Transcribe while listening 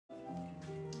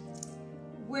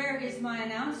Where is my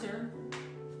announcer?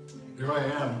 Here I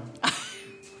am.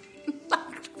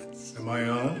 Am I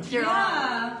on? You're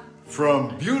on.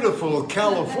 From beautiful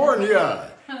California,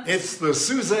 it's the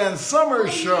Suzanne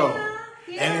Summers Show.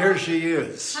 Yeah. And here she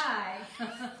is, Hi.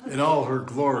 in all her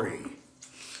glory.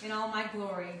 In all my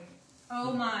glory.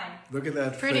 Oh my. Look at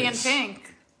that Pretty face. in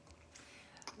pink.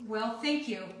 Well, thank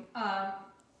you.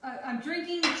 I'm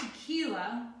drinking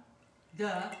tequila.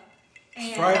 Duh.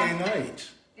 And Friday night.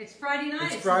 It's Friday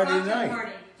night. It's Friday a cocktail night.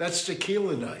 Party. That's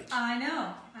tequila night. I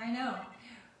know.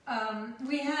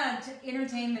 We had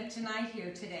entertainment tonight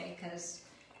here today because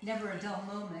never a dull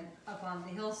moment up on the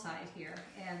hillside here.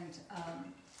 And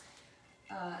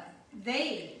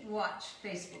they watch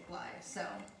Facebook Live, so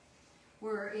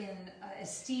we're in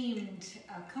esteemed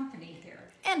company here.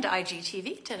 And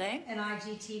IGTV today. And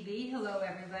IGTV, hello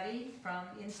everybody from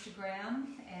Instagram,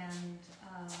 and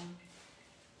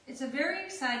it's a very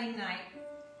exciting night.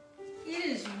 It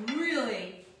is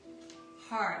really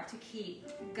hard to keep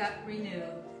Gut Renew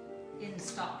in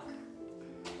stock.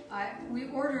 We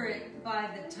order it by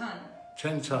the ton.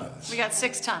 10 tons. We got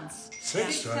 6 tons.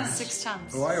 6 Yeah. tons? 6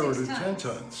 tons. Oh, I 6 ordered tons. 10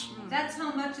 tons. That's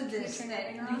how much of this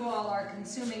that you all are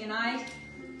consuming, and I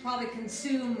probably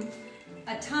consume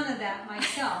a ton of that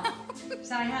myself.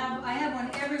 So I have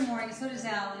one every morning, so does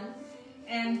Alan.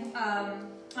 And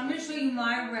I'm going to show you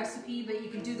my recipe, but you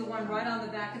can do the one right on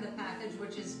the back of the package,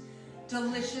 which is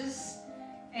delicious.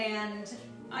 And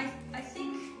I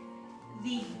think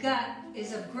the gut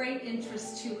is of great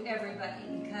interest to everybody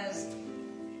because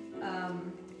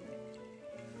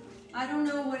I don't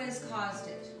know what has caused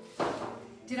it.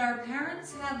 Did our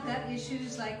parents have gut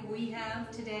issues like we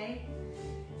have today?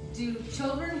 Do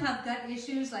children have gut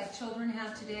issues like children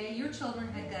have today? Your children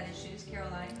had gut issues,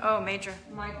 Caroline. Oh, major.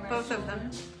 My Both of them.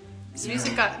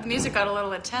 grandchildren. The music got a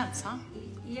little intense, huh?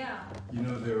 Yeah, You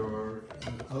know, there are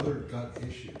other gut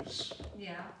issues,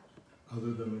 yeah.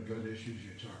 other than the gut issues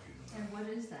you're talking about. And what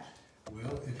is that?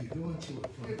 Well, if you go into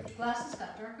a Your funny... glasses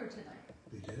got darker tonight.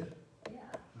 They did? Yeah,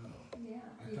 Oh. yeah.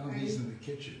 I found these in the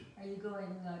kitchen. Are you going?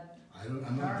 I'm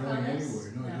not Dark going on us?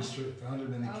 anywhere. No, I No. just found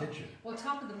it in the Oh. kitchen. Well,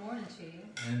 top of the morning to you.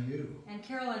 And you. And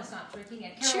Caroline's not drinking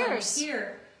it. Caroline is Cheers.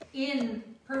 here in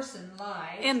person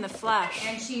live. In the flesh.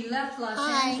 And she left Los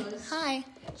Hi. Angeles. Hi.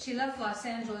 She left Los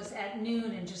Angeles at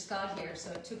noon and just got here.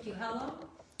 So it took you how long?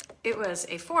 It was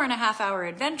a 4.5-hour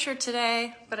adventure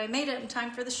today, but I made it in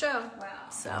time for the show. Wow.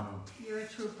 So, You're a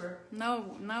trooper.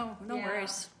 no Yeah.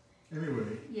 worries.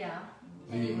 Anyway, Yeah.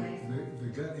 the, Anyway. the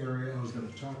gut area I was going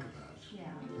to talk about Yeah.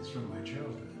 is from my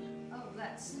childhood. Oh,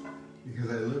 that's. Because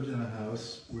I lived in a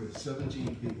house with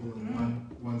 17 people and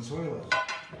one toilet.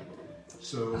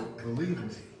 So believe me,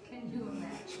 Can you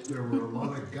imagine? there were a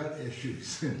lot of gut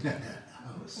issues in that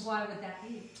house. Why would that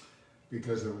be?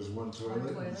 Because there was one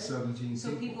toilet and 17 So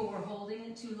people. people were holding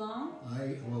it too long?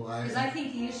 Because I I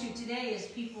think the issue today is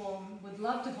people would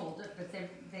love to hold it, but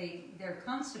they're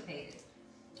constipated.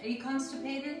 Are you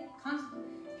constipated?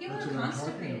 People That's are what I'm talking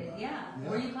constipated. about. Yeah. Yeah.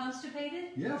 Were you constipated?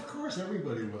 yeah, of course,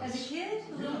 everybody was. As a kid?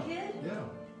 A little kid? Yeah.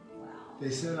 Wow.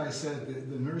 They said,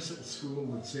 the nurse at school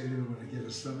would say to me when I get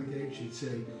a stomach ache, she'd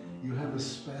say, you have a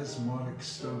spasmodic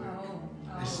stomach. Oh.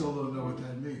 I still don't know what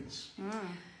that means.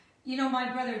 You know,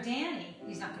 my brother Danny,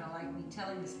 he's not going to like me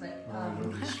telling this, but Oh, I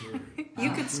know this story. You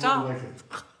could won't stop. like it.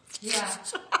 yeah.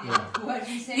 Yeah. What did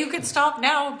he say? You could stop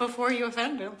now before you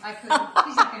offend him. I couldn't.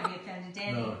 He's not going to be offended,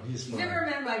 Danny. No, he's You've fine. ever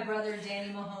met my brother,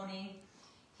 Danny Mahoney?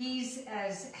 He's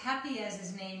as happy as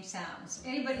his name sounds.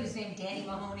 Anybody who's named Danny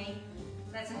Mahoney,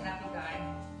 that's a happy guy.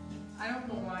 I don't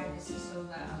know why this is so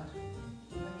loud.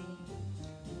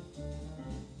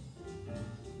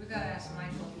 We gotta ask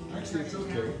Michael. He can Actually, it's turn it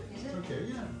okay. down. Is It's it? okay,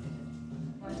 yeah.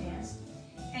 Want to dance?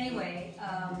 Anyway,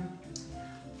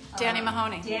 Danny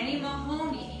Mahoney. Danny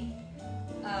Mahoney.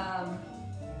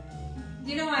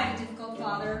 You know, I had a difficult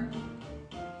father.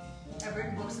 I've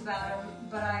written books about him,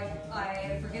 but I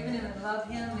have forgiven him and love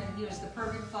him, and he was the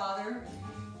perfect father.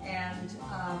 And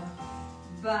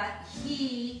but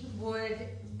he would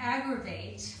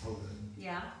aggravate. Hold it.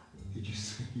 Yeah, Did you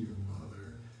say your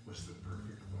father was the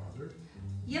perfect father?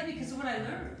 yeah, because of what I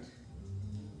learned.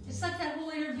 It's like that whole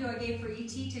interview I gave for ET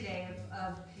today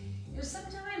of you know,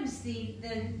 sometimes the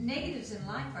negatives in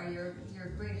life are your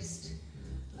greatest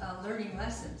learning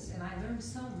lessons, and I learned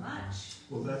so much.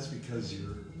 Well, that's because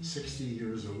you're 60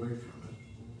 years away from it,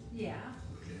 Yeah,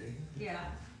 okay? yeah,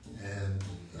 And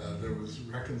there was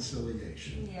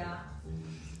reconciliation. yeah.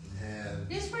 And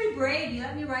He was pretty brave. He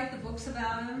let me write the books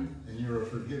about him. you're a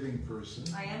forgiving person.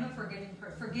 I am a forgiving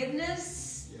person.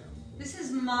 Forgiveness. Yeah. This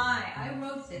is I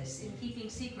wrote this in Keeping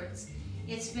Secrets.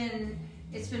 It's been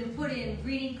it's been put in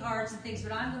greeting cards and things,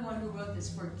 but I'm the one who wrote this.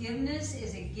 Forgiveness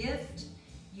is a gift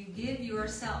you give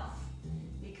yourself,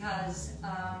 because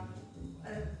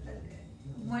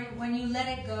when you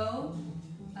let it go,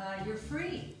 you're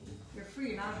free. You're free.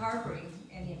 You're not harboring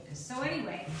any of this. So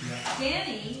anyway,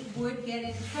 Danny would get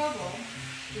in trouble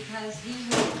because he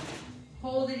would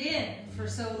hold it in for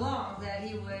so long that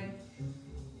he would,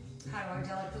 how do I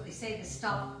delicately say this,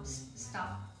 stop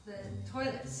the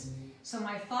toilets. So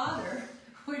my father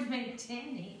would make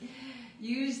Danny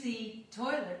use the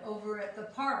toilet over at the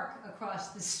park across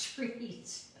the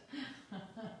street.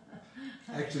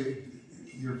 Actually,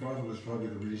 your father was probably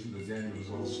the reason that Danny was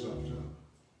all stuffed up.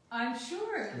 I'm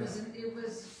sure it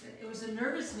was a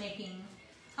nervous-making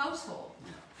household,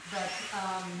 but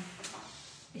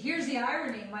here's the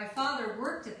irony: my father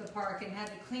worked at the park and had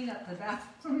to clean up the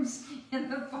bathrooms in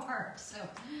the park. So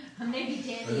maybe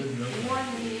Danny won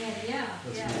in the end. Yeah,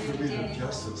 That's maybe Danny.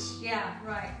 justice. Yeah,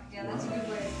 right. Yeah, that's a good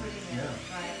way of putting it. Yeah.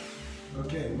 Right.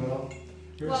 Okay, well,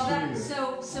 here's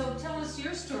Well, so tell us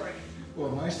your story.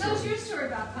 well, my Tell us story. your story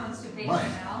about constipation,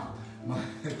 Al. My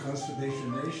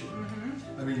Constipation Nation.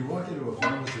 Mm-hmm. I mean, you walk into a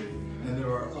pharmacy and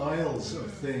there are aisles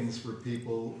of things for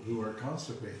people who are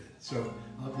constipated. So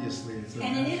obviously it's a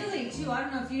And in Italy too, I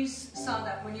don't know if you saw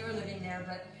that when you were living there,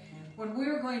 but when we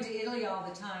were going to Italy all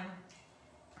the time,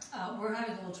 we're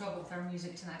having a little trouble with our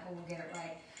music tonight, but we'll get it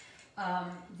right.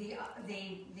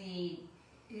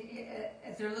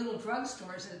 At their little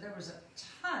drugstores, there was a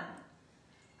ton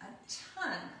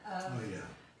of oh yeah,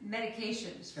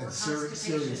 medications for and constipation.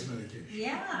 serious medication.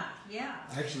 Yeah.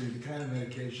 Actually, the kind of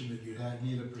medication that you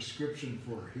need a prescription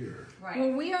for here. Right.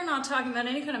 Well, we are not talking about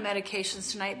any kind of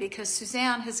medications tonight because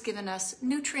Suzanne has given us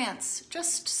nutrients,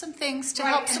 just some things to Right,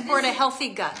 help and support a this is- healthy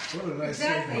gut. What a nice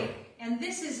Exactly. segue. And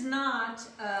this is not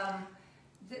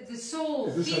the sole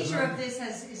This has feature of nothing-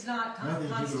 this is not Nothing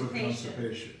to do with constipation.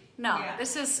 constipation. No, Yeah.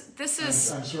 this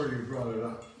is I'm sorry you brought it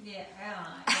up. Yeah.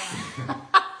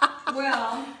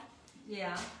 Well,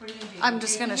 yeah. What are you gonna do? I'm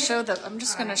just going to Baking show it? them. I'm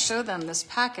just All going to right. show them this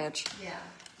package. Yeah.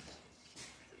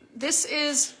 This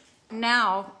is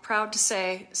now proud to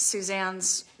say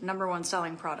Suzanne's #1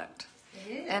 selling product,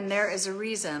 It is. and there is a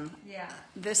reason. Yeah.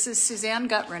 This is Suzanne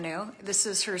Gut Renew. This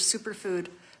is her superfood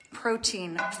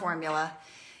protein formula.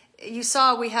 You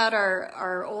saw we had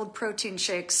our old protein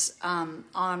shakes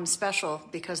on special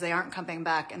because they aren't coming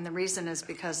back, and the reason is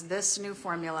because this new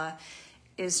formula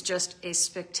is just a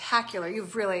spectacular.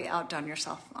 You've really outdone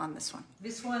yourself on this one.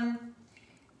 This one,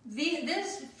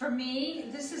 this for me,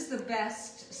 this is the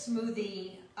best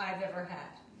smoothie I've ever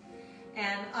had.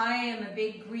 And I am a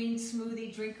big green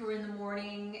smoothie drinker in the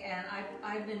morning, and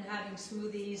I've been having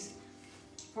smoothies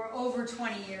for over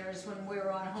 20 years. When we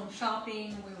were on Home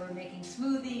Shopping, we were making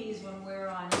smoothies. When we were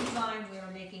on Uline, we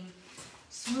were making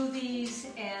smoothies.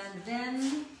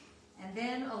 And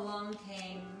then along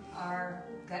came our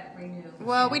Gut Renew.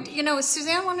 Well,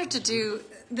 Suzanne wanted to do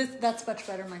this. That's much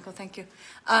better, Michael. Thank you.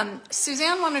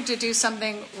 Suzanne wanted to do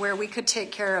something where we could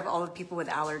take care of all the people with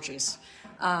allergies.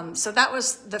 So that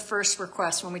was the first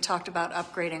request when we talked about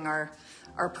upgrading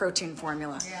our protein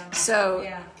formula. Yeah. So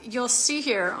Yeah. you'll see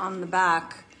here on the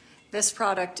back, this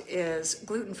product is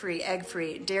gluten-free,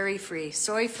 egg-free, dairy-free,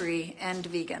 soy-free, and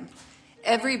vegan.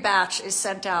 Every batch is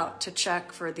sent out to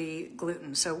check for the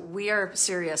gluten. So we are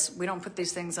serious. We don't put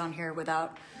these things on here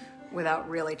without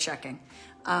really checking.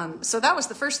 So that was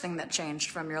the first thing that changed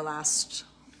from your last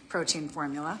protein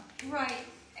formula. Right,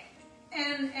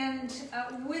 and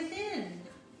within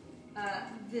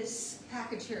this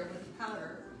package here with the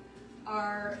powder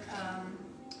are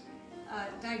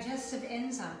digestive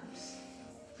enzymes.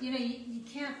 You know, you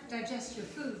can't digest your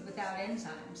food without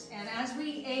enzymes, and as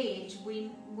we age,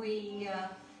 we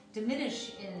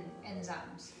diminish in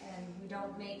enzymes, and we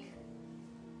don't make.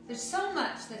 There's so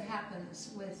much that happens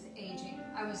with aging.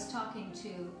 I was talking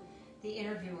to the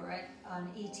interviewer on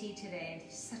ET today, and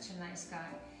he's such a nice guy.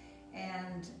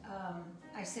 And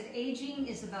I said, aging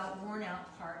is about worn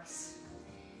out parts.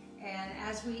 And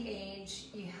as we age,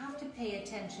 you have to pay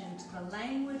attention to the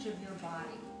language of your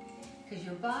body, because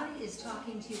your body is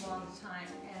talking to you all the time.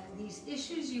 And these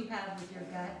issues you have with your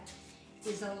gut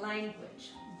is a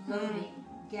language: bloating,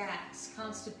 gas,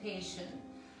 constipation.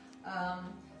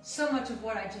 So much of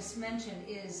what I just mentioned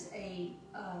is a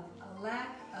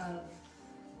lack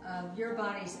of your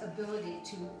body's ability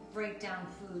to break down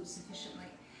food sufficiently.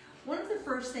 One of the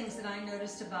first things that I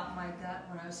noticed about my gut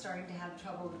when I was starting to have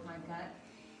trouble with my gut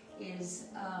is,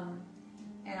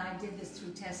 and I did this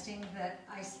through testing, that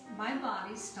my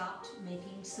body stopped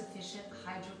making sufficient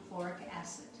hydrochloric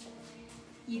acid.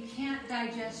 You can't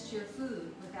digest your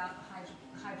food without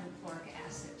hydrochloric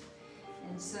acid.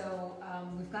 And so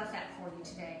we've got that for you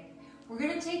today. We're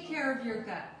going to take care of your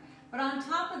gut. But on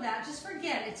top of that, just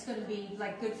forget it's going to be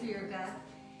like good for your gut.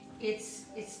 It's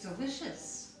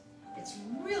delicious. It's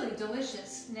really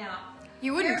delicious. Now,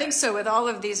 You wouldn't think so with all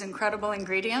of these incredible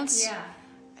ingredients. Yeah.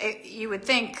 You would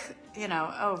think,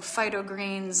 phyto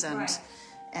greens and Right.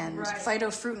 Right.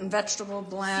 phyto fruit and vegetable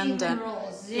blend. Sea And,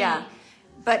 minerals, zinc. yeah.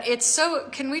 But it's so,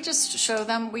 can we just show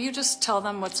them, will you just tell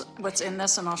them what's in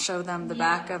this and I'll show them the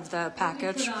back of the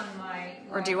package? Let me put on my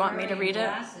Or do you want me to read it?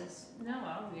 glasses. No,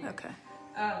 I'll read it. Okay.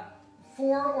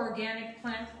 4 organic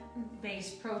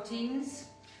plant-based proteins,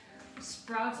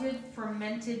 sprouted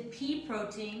fermented pea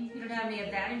protein. You don't have any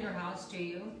of that in your house, do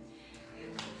you?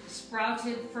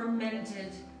 Sprouted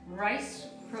fermented rice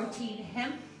protein,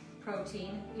 hemp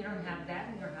protein. You don't have that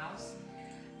in your house.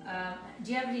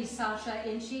 Do you have any Sasha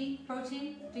Inchi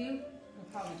protein? Do you? You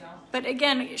probably don't. But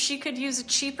again, she could use a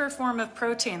cheaper form of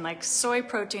protein, like soy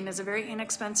protein is a very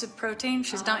inexpensive protein.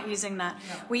 She's not using that.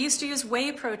 No. We used to use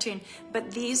whey protein,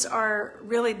 but these are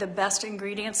really the best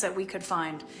ingredients that we could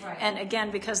find. Right. And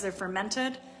again, because they're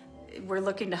fermented, we're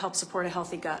looking to help support a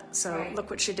healthy gut. So Right. look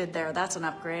what she did there. That's an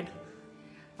upgrade.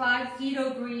 5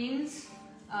 keto greens,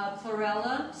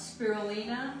 chlorella,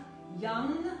 spirulina,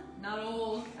 young, not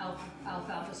old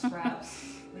alfalfa sprouts.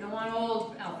 We don't want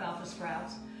old alfalfa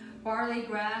sprouts. Barley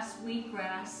grass,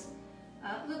 wheatgrass.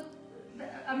 Look,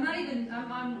 I'm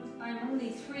only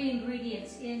 3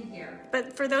 ingredients in here.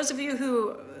 But for those of you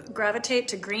who gravitate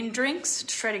to green drinks to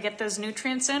try to get those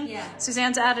nutrients in, Yeah.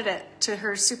 Suzanne's added it to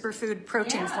her superfood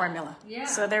protein Yeah. formula. Yeah.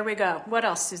 So there we go. What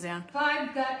else, Suzanne?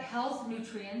 5 gut health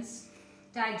nutrients,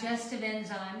 digestive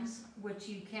enzymes, which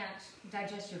you can't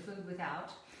digest your food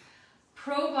without.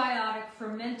 Probiotic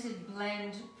fermented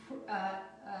blend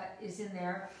is in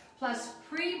there, plus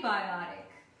prebiotic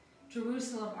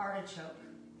Jerusalem artichoke,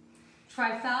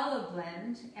 trifala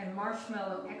blend, and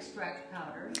marshmallow extract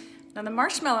powder. Now, the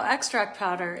marshmallow extract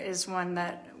powder is one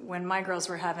that when my girls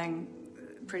were having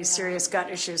pretty serious gut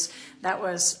issues, that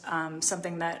was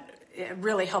something that it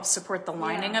really helps support the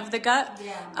lining Yeah. of the gut.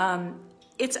 Yeah.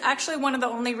 It's actually one of the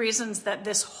only reasons that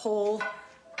this whole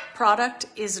product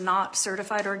is not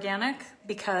certified organic,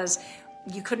 because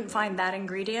you couldn't find that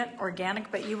ingredient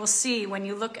organic, but you will see when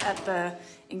you look at the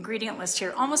ingredient list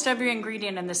here, almost every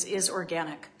ingredient in this is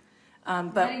organic.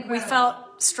 But we Incredible. felt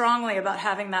strongly about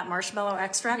having that marshmallow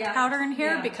extract Yeah, powder in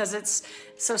here yeah. because it's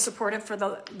so supportive for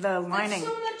the lining.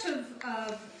 So much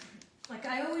of, like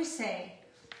I always say,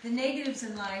 the negatives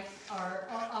in life are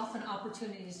often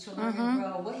opportunities to learn and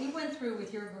grow. What you went through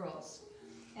with your girls,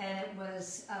 and it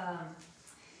was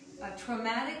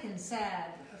traumatic and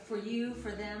sad for you,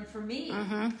 for them, for me,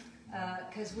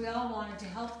 because we all wanted to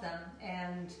help them.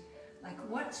 And like,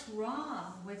 what's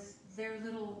wrong with their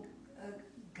little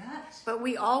gut? But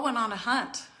we all went on a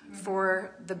hunt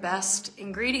for the best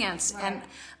ingredients. And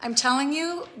I'm telling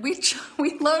you, we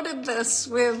loaded this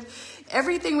with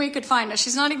everything we could find. Now,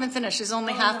 she's not even finished. She's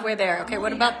only halfway there. Okay,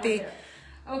 what about the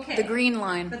green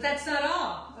line? But that's not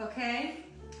all, okay?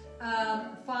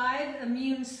 5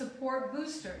 immune support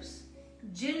boosters.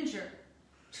 Ginger,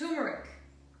 turmeric,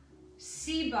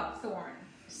 sea buckthorn,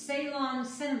 Ceylon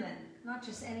cinnamon, not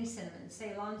just any cinnamon,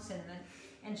 Ceylon cinnamon,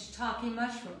 and shiitake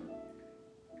mushroom.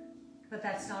 But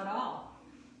that's not all.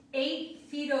 8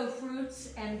 phyto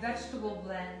fruits and vegetable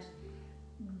blend,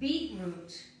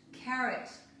 beetroot, carrot,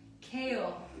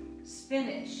 kale,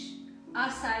 spinach,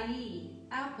 acai,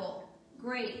 apple,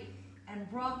 grape, and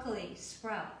broccoli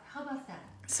sprout. How about that?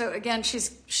 So again,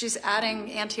 she's adding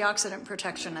antioxidant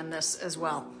protection in this as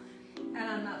well. And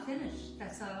I'm not finished.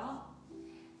 That's not all.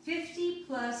 50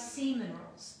 plus C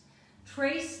minerals.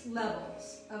 Trace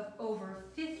levels of over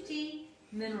 50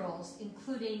 minerals,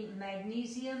 including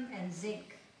magnesium and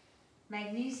zinc.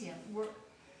 Magnesium.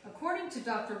 According to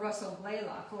Dr. Russell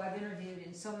Blaylock, who I've interviewed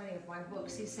in so many of my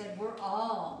books, he said we're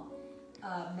all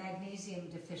magnesium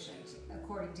deficient,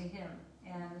 according to him.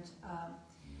 And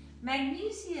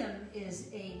magnesium is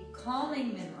a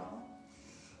calming mineral.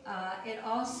 It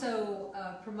also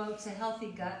promotes a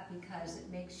healthy gut because it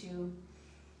makes you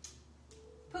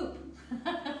poop.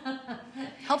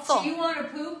 Helpful. So you want to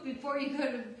poop before you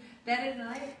go to bed at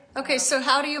night? Okay, so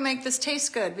how do you make this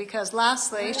taste good? Because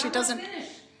lastly, she doesn't... Finish.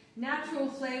 Natural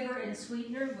flavor and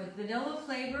sweetener with vanilla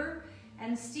flavor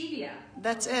and stevia.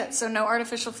 That's it. So no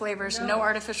artificial flavors, no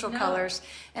artificial No. colors.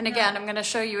 And again, I'm going to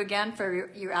show you again for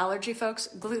your allergy folks,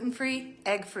 gluten-free,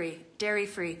 egg-free,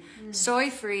 dairy-free,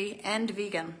 soy-free, and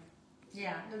vegan.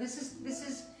 Yeah, no, this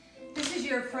is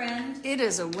your friend. It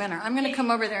is a winner. I'm going to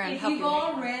come over there and help If you. you've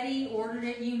already ordered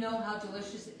it, you know how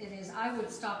delicious it is. I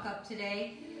would stock up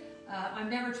today. I'm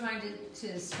never trying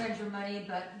to spend your money,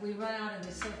 but we run out of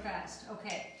this so fast.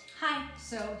 Okay. Hi.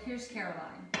 So here's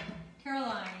Caroline.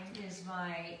 Caroline is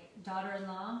my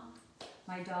daughter-in-law,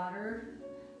 my daughter,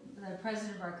 the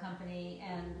president of our company,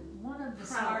 and one of the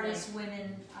smartest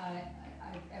women I've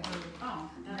ever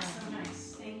That's so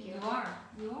nice. Thank you.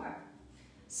 You are.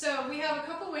 So we have a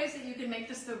couple ways that you can make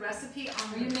this. The recipe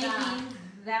on Are you making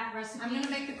that recipe? I'm going to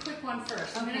make the quick one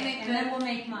first. I'm Okay, going to make and then we'll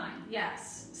make mine.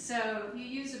 Yes. So you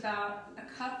use about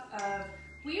a cup of.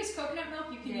 We use coconut milk.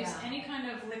 You can use any kind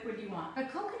of liquid you want.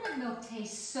 But coconut milk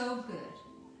tastes so good.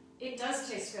 It does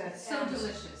taste good. So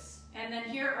delicious. And then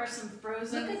here are some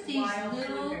frozen Look at these wild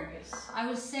little. blueberries. I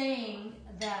was saying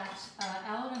that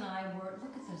Alan and I were.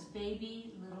 Look at those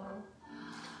baby little.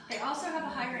 They also have a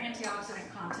higher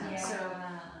antioxidant content. Yeah.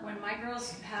 So when my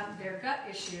girls have their gut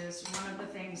issues, one of the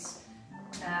things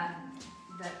that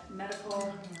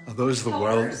medical Are those the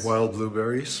helpers- wild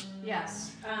blueberries?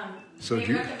 Yes. So they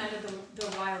do you- recommended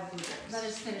the wild blueberries. Let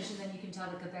us finish, and then you can tell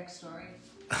the Quebec story.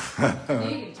 You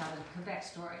can tell the Quebec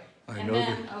story. I And know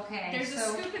then that. Okay. there's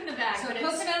so, a scoop in the bag, So but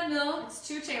coconut milk, it's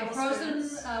 2 frozen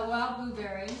tablespoons. wild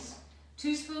blueberries,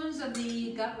 2 spoons of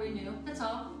the Gut Renew. That's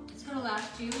all. It's going to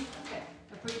last you Okay.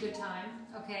 a pretty good time.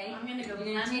 Okay. I'm gonna go You're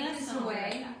going blend to take this this and I'll be away.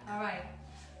 right back. All right.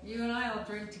 You and I will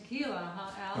drink tequila,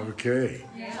 huh, Al? Okay.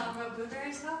 You Yeah. talk about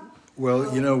blueberries now?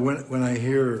 Well, you know, when I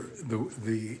hear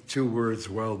the 2 words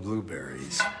wild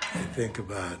blueberries, I think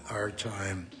about our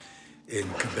time in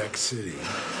Quebec City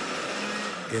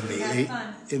in We had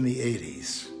fun. the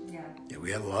 80s. Yeah. Yeah,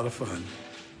 we had a lot of fun.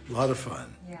 A lot of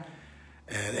fun. Yeah.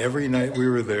 And every night we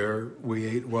were there, we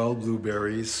ate wild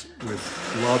blueberries with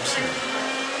lobster,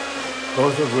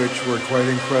 both of which were quite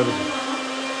incredible.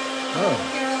 Oh,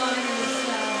 Caroline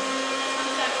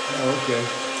okay.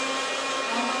 is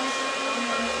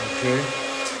almost. Okay.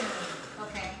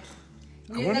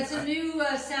 wonder- That's a new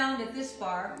sound at this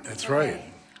bar. That's Okay.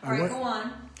 right. All I right, wonder- go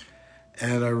on.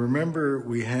 And I remember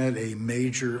we had a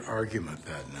major argument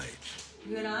that night.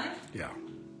 You and I? Yeah.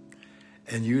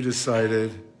 And you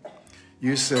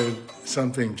said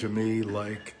something to me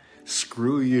like,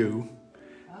 screw you,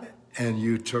 and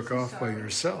you took off by Sorry.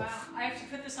 yourself. Wow. I have to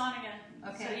put this on again.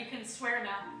 Okay. So you can swear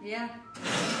now. Yeah.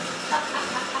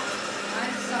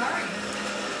 I'm sorry.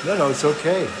 No, it's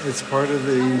okay. It's part of I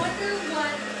the, wonder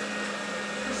what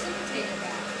precipitated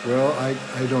that. well,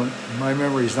 I don't, my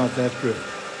memory's not that good.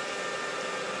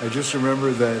 I just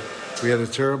remember that we had a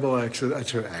terrible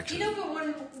accident. You know,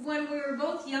 but when we were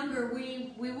both younger,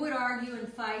 we would argue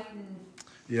and fight, and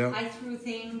Yeah, I threw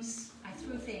things.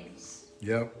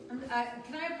 yep.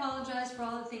 Can I apologize for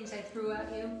all the things I threw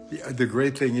at you? Yeah, the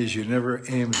great thing is you never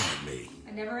aimed at me.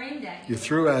 I never aimed at you.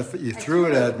 You threw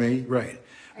it at me, right?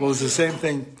 Well, it's the same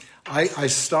thing. I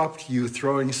stopped you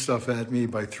throwing stuff at me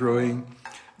by throwing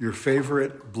your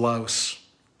favorite blouse,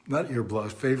 not your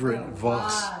blouse, favorite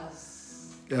vase.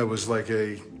 Yeah, it was like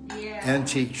a Yeah.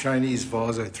 antique Chinese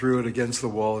vase. I threw it against the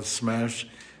wall. It smashed,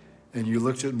 and you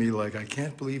looked at me like, I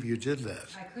can't believe you did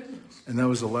that. I couldn't. And that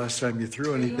was the last time you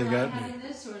threw anything Are you at and I me. having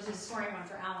this, or is I'm this? pouring one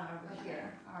for Alan over Okay,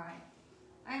 here. all right.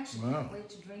 I actually Wow. can't wait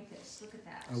to drink this. Look at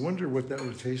that. I wonder what that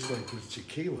would taste like with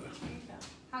tequila. There you go.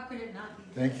 How could it not be?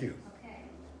 Thank you. Okay.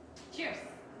 Cheers.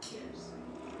 Cheers.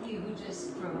 You who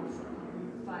just drove for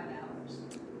 5 hours.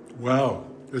 Wow,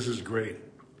 this is great.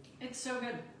 It's so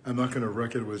good. I'm not going to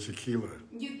wreck it with tequila.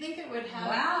 You'd think it would have.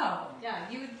 Wow. Yeah,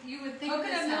 you would think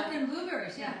Coconut this milk had- and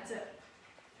blueberries. Yeah, Yeah. that's it.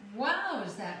 Wow,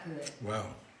 is that good? Wow.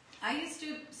 I used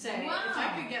to say Wow. if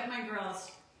I could get my girls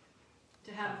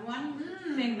to have one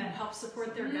thing that helps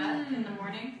support their gut in the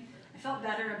morning, I felt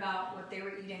better about what they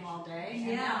were eating all day. And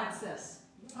Yeah. now it's this.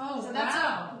 Oh, So that's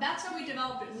how we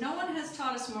developed it. No one has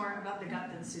taught us more about the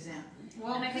gut than Suzanne.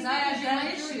 Well, And I because think I because had you gut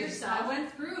went through it issues. yourself. I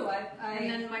went through. And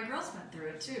then my girls went through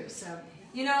it too. So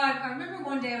You know, I remember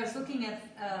one day I was looking at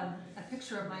a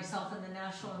picture of myself in the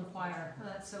National Enquirer. Oh,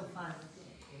 that's so fun.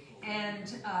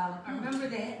 And I remember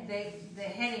the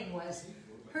heading was,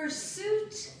 "Her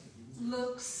suit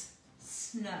looks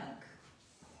snug."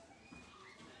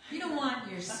 You don't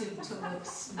want your suit to look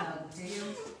snug, do you?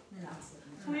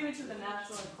 No. leave it to the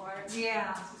National Enquirer.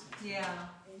 Yeah, yeah.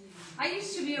 I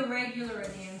used to be a regular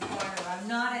in the Enquirer. I'm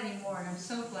not anymore, and I'm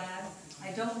so glad.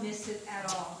 I don't miss it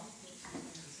at all.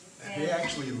 They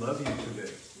actually love you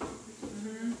today.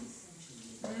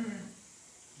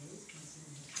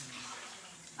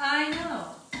 I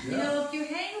know. You Yeah. know, if you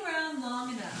hang around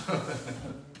long enough,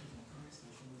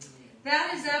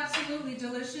 that is absolutely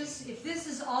delicious. If this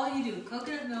is all you do,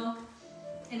 coconut milk,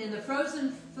 and in the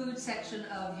frozen food section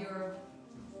of your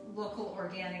local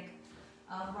organic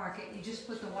market, you just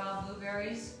put the wild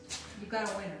blueberries, you've got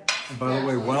a winner. And by the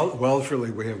way, wild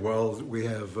fruit, we have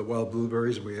wild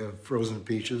blueberries, we have frozen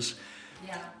peaches.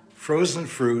 Yeah. Frozen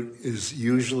fruit is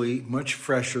usually much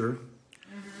fresher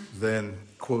than,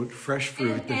 quote, fresh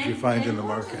fruit that you find in the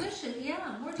market. Delicious.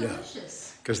 Yeah, more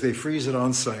delicious. Because they freeze it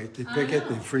on site. They pick it,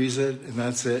 they freeze it, and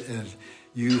that's it. And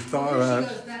you thaw Well, out.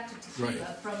 she goes back to tequila,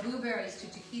 Right. from blueberries to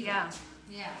tequila. Yeah.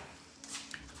 Yeah.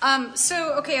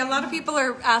 So, okay, a lot of people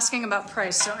are asking about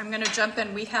price, so I'm going to jump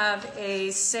in. We have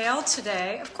a sale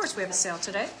today. Of course, we have a sale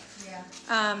today. Yeah.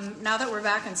 Now that we're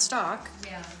back in stock.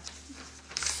 Yeah.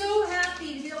 So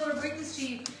happy to be able to bring this to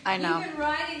you. I know. You've been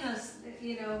writing us,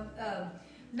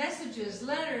 messages,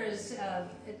 letters,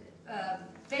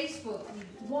 Facebook.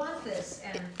 We want this,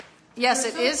 and Yes, we're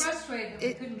it so is. frustrated that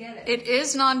we couldn't get it. It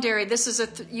is non-dairy. This is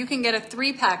you can get a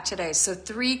 3-pack today. So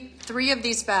three of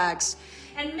these bags.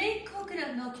 And make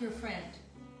coconut milk your friend.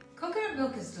 Coconut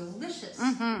milk is delicious.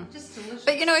 Just delicious.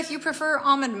 But if you prefer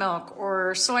almond milk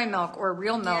or soy milk or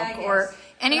real milk yeah, I or guess.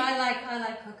 any, But I like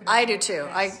coconut. I do milk too.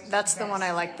 best. That's the one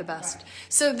I like the best.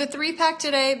 So the 3-pack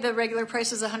today, the regular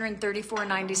price is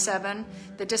 $134.97.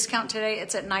 The discount today,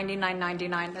 it's at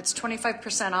 $99.99. That's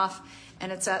 25% off,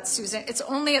 and it's at Suzanne. It's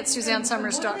only at And what do they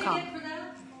SuzanneSummers.com. get for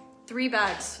that? 3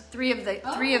 bags, three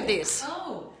of these.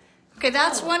 Oh. Okay,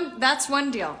 that's one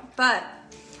deal, but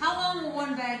How long will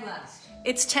one bag last?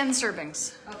 it's 10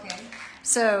 servings. Okay.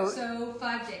 So So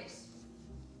 5 days.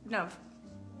 no,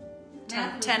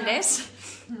 Math was 10 not- days.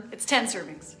 It's 10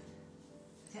 servings.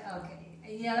 Okay.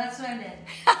 Yeah, that's what I meant.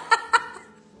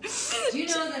 Do you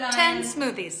know that 10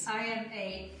 smoothies. I am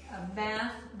a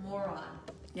math moron.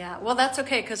 Yeah, well, that's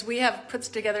okay because we have put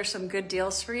together some good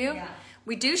deals for you. Yeah.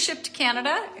 We do ship to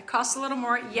Canada. It costs a little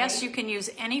more. Yes, Great. you can use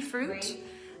any fruit.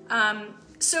 Great.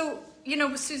 So,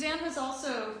 Suzanne has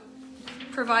also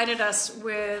provided us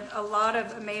with a lot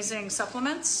of amazing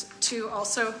supplements to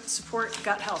also support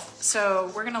gut health.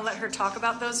 So we're going to let her talk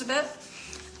about those a bit.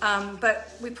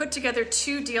 But we put together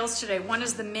 2 deals today. One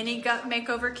is the mini gut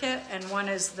makeover kit and one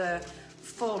is the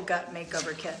full gut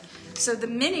makeover kit. So the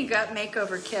mini gut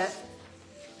makeover kit,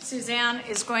 Suzanne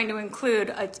is going to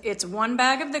include, it's 1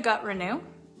 bag of the Gut Renew,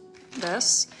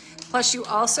 this, plus you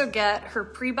also get her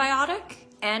prebiotic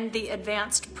and the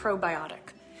advanced probiotic.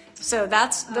 So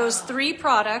that's those 3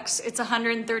 products. It's a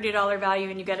 $130 value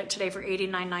and you get it today for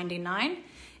 $89.99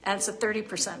 and it's a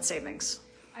 30% savings.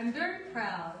 I'm very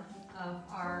proud of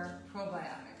our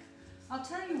probiotic. I'll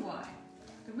tell you why.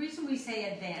 The reason we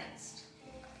say advanced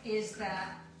is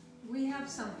that we have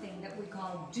something that we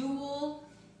call dual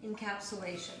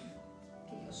encapsulation.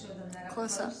 Can you show them that up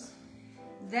Close up.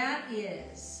 That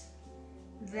is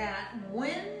that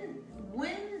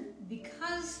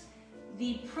because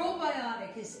the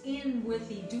probiotic is in with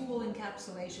the dual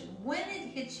encapsulation, when it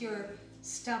hits your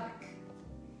stomach,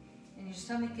 and your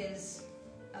stomach is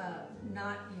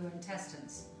not your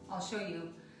intestines. I'll show you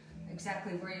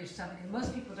exactly where your stomach is.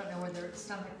 Most people don't know where their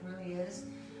stomach really is.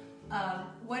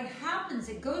 What happens,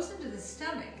 it goes into the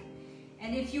stomach,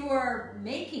 and if you are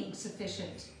making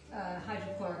sufficient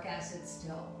hydrochloric acid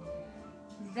still,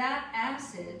 that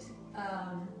acid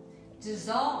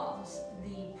dissolves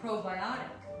the probiotic.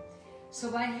 So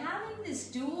by having this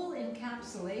dual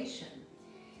encapsulation,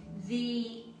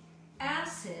 the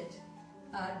acid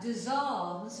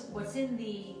dissolves what's in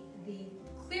the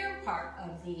clear part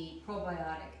of the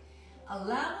probiotic,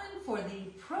 allowing for the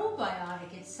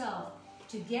probiotic itself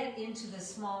to get into the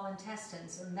small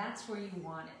intestines, and that's where you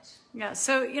want it. Yeah,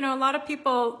 so, a lot of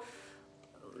people,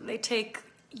 they take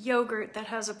yogurt that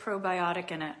has a probiotic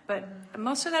in it, but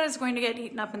most of that is going to get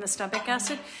eaten up in the stomach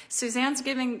acid. Suzanne's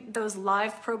giving those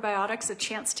live probiotics a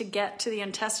chance to get to the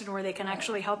intestine where they can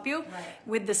actually help you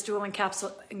with this dual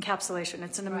encapsulation.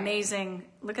 It's an amazing,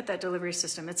 look at that delivery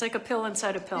system. It's like a pill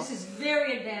inside a pill. This is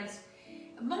very advanced.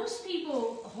 Most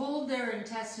people hold their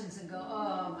intestines and go,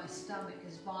 oh, my stomach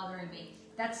is bothering me.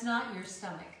 That's not your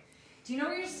stomach. Do you know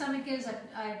where your stomach is?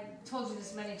 I've told you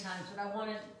this many times, but I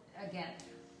want it again.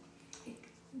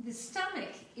 The stomach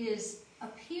is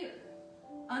up here,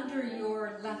 under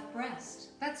your left breast.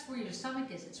 That's where your stomach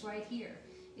is. It's right here.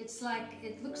 It's like,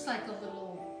 it looks like a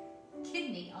little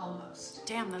kidney almost.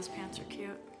 Damn, those pants are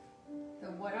cute. The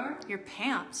what are? Your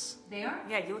pants. They are?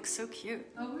 Yeah, you look so cute.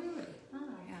 Oh, really? Oh,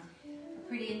 Yeah.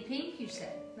 pretty in pink, you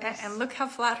said. Nice. And look how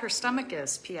flat her stomach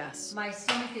is, P.S. My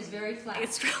stomach is very flat.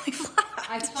 It's really flat.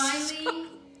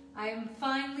 I am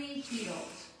finally healed.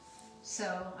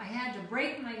 So I had to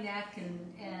break my neck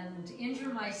and injure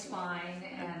my spine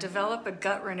and Develop a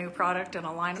Gut Renew product and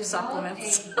a line of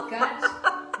supplements. a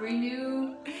gut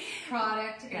renew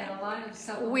product and a line of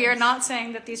supplements. We are not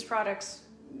saying that these products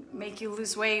make you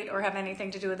lose weight or have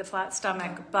anything to do with a flat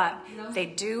stomach, but No. they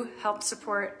do help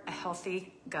support a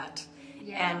healthy gut.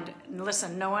 Yeah. And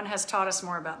listen, no one has taught us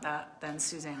more about that than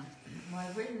Suzanne. Well,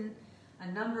 I've written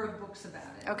a number of books about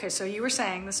it. Okay, so you were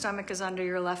saying the stomach is under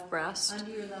your left breast.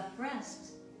 Under your left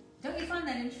breast. Don't you find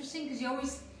that interesting? Because you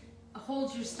always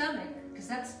hold your stomach,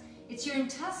 because it's your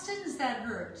intestines that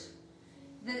hurt.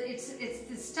 It's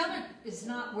the stomach is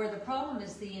not where the problem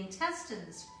is. The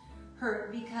intestines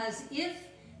hurt because if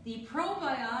the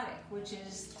probiotic, which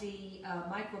is the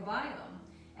microbiome,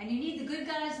 and you need the good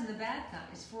guys and the bad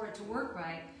guys for it to work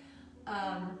right.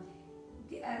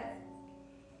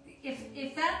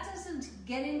 If that doesn't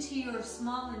get into your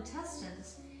small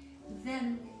intestines,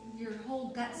 then your whole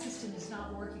gut system is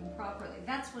not working properly.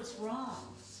 That's what's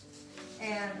wrong.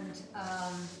 And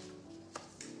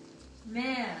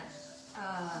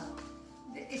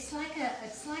it's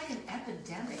like an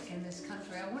epidemic in this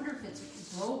country. I wonder if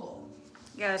it's global.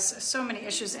 Yes, so many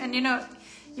issues. And you know,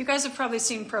 you guys have probably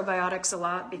seen probiotics a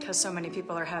lot because so many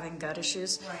people are having gut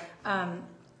issues.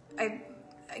 Right.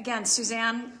 Again,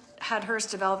 Suzanne had hers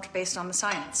developed based on the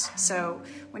science. So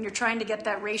when you're trying to get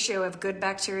that ratio of good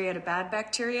bacteria to bad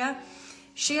bacteria,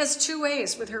 she has two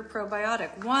ways with her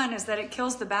probiotic. One is that it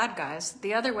kills the bad guys.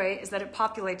 The other way is that it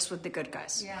populates with the good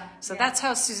guys. Yeah. So yeah. that's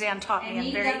how Suzanne taught me. And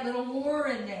you need that little war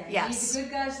in there. Yes. You need the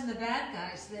good guys and the bad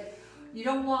guys. That you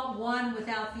don't want one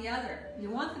without the other. You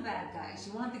want the bad guys.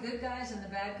 You want the good guys and the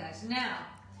bad guys. Now,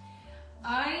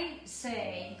 I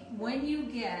say when you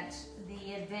get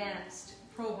the advanced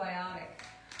probiotic,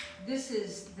 this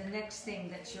is the next thing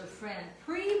that's your friend.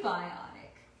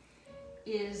 Prebiotic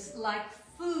is like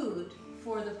food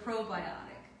for the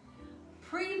probiotic.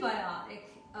 Prebiotic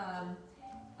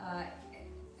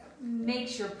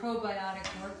makes your probiotic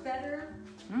work better.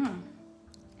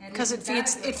 Because it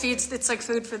feeds, it's like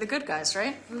food for the good guys,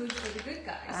 right? Food for the good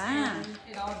guys. Ah. And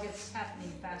it all gets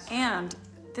happening faster. And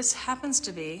this happens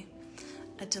to be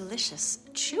a delicious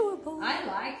chewable. I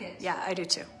like it. Yeah, I do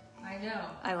too. I know.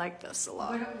 I like this a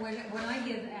lot. When I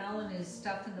give Alan his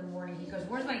stuff in the morning, he goes,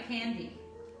 "Where's my candy?"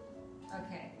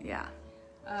 Okay. Yeah.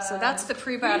 So that's the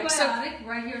prebiotic. Prebiotic,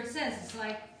 right here it says, it's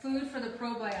like food for the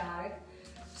probiotic.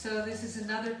 So this is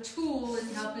another tool in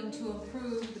helping to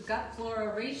improve the gut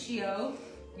flora ratio.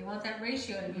 You want that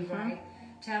ratio to be right.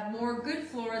 To have more good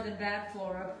flora than bad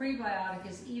flora, prebiotic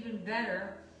is even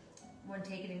better when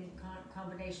taken in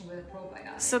combination with a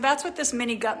probiotic. So that's what this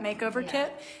mini gut makeover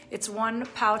kit. It's one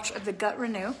pouch of the Gut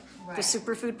Renew, the Right.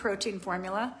 superfood protein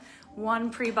formula,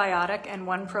 one prebiotic and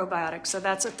one probiotic. So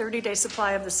that's a 30-day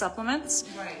supply of the supplements.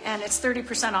 Right. And it's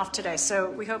 30% off today. So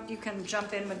we hope you can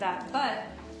jump in with that. But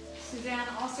Suzanne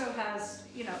also has,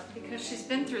 you know, because she's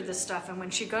been through this stuff, and when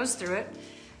she goes through it,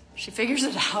 she figures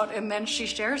it out and then she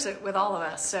shares it with all of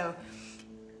us. So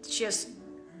she has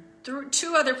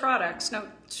two other products.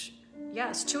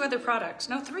 Two other products.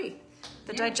 No, three.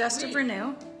 The Digestive three.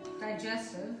 Renew.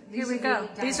 Digestive. Here we go.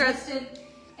 These are digestive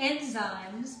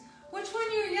enzymes, which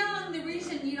when you're young, the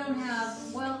reason you don't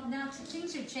have, well, now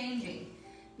things are changing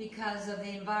because of the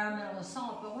environmental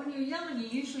assault, but when you're young, you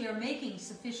usually are making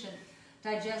sufficient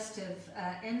digestive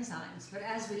enzymes. But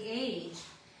as we age,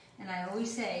 and I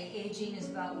always say aging is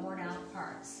about worn out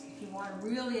parts. If you want to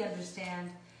really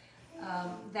understand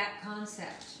that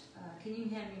concept, can you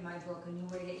hand me my book, A New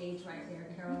Way to Age, right there,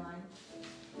 Caroline?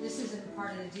 This isn't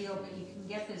part of the deal, but you can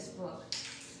get this book.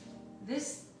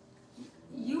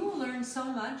 You will learn so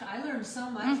much. I learned so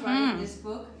much writing this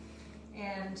book.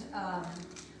 And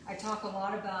I talk a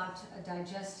lot about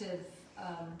digestive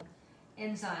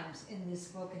enzymes in this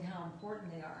book and how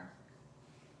important they are.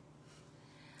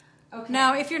 Okay.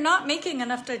 Now, if you're not making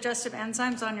enough digestive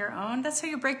enzymes on your own, that's how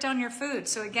you break down your food.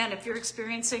 So again, if you're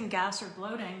experiencing gas or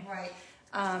bloating, Right.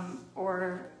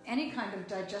 or any kind of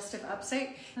digestive upset,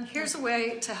 here's a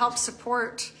way to help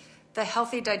support the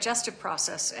healthy digestive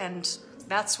process. And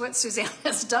that's what Suzanne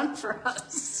has done for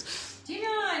us. Do you know,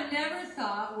 I never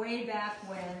thought way back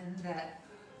when that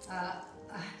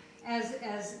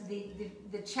as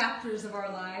the chapters of our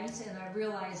lives, and I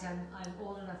realize I'm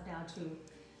old enough now to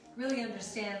really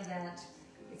understand that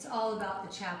it's all about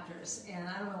the chapters. And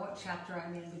I don't know what chapter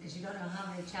I'm in because you don't know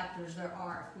how many chapters there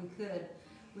are. If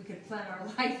we could plan our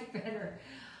life better.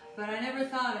 But I never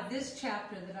thought of this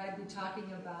chapter that I'd be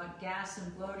talking about gas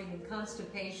and bloating and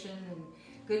constipation and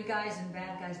good guys and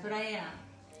bad guys, but I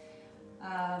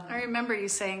am. I remember you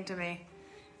saying to me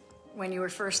when you were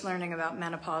first learning about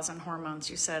menopause and hormones,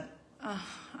 you said, oh,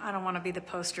 I don't want to be the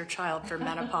poster child for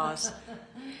menopause.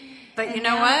 But And you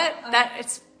know now what?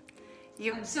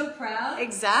 I'm so proud.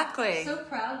 Exactly. So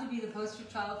proud to be the poster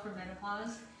child for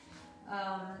menopause.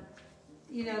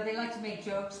 you know, they like to make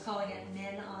jokes calling it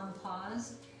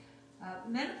menopause.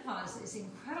 Menopause is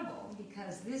incredible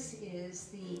because this is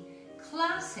the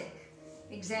classic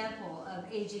example of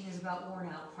aging is about worn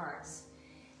out parts.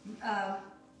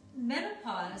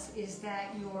 Menopause is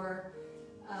that your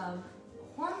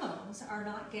hormones are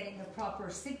not getting the proper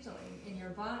signaling in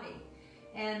your body.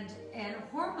 And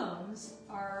hormones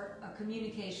are a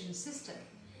communication system.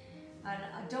 And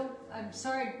I'm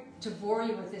sorry to bore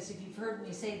you with this if you've heard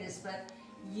me say this, but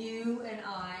you and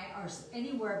I are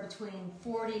anywhere between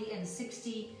 40 and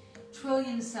 60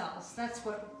 trillion cells. That's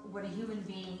what a human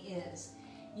being is.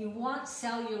 You want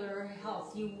cellular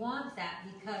health. You want that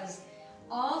because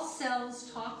all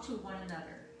cells talk to one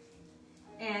another.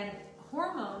 And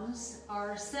hormones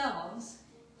are cells,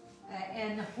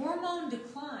 and hormone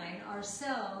decline are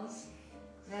cells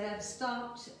that have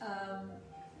stopped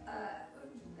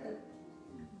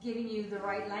giving you the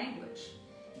right language.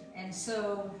 And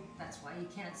so that's why you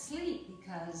can't sleep,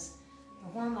 because the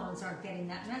hormones aren't getting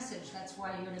that message. That's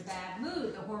why you're in a bad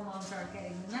mood. The hormones aren't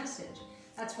getting the message.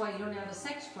 That's why you don't have a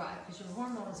sex drive, because your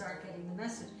hormones aren't getting the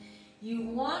message. You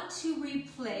want to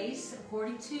replace,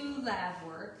 according to lab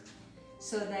work,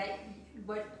 so that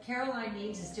what Caroline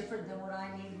needs is different than what I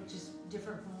need, which is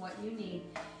different from what you need.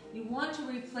 You want to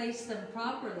replace them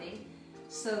properly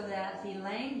so that the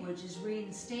language is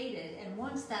reinstated. And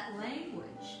once that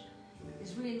language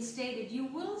is reinstated, you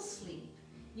will sleep.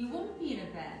 You won't be in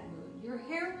a bad mood. Your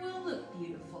hair will look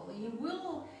beautiful. You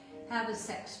will have a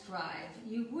sex drive.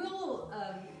 You will,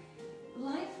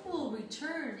 life will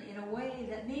return in a way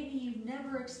that maybe you've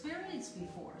never experienced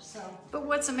before. So, But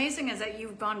what's amazing is that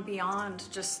you've gone beyond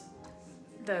just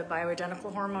the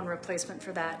bioidentical hormone replacement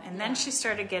for that. And then she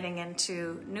started getting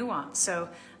into nuance. So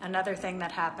another thing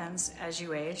that happens as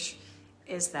you age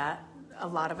is that a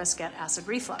lot of us get acid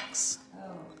reflux.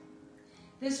 oh,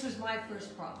 this was my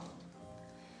first problem.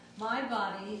 My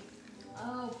body,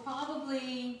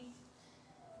 probably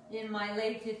in my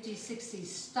late 50s, 60s,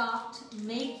 stopped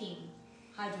making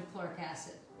hydrochloric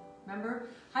acid. Remember,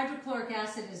 hydrochloric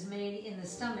acid is made in the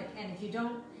stomach, and if you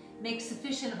don't make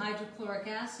sufficient hydrochloric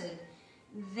acid,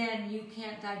 then you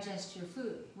can't digest your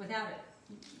food without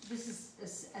it. This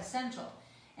is essential,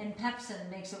 and pepsin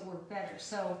makes it work better.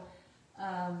 So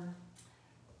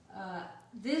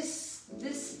this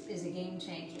is a game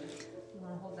changer. You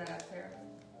want to hold that up there?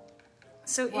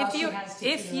 So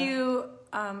if you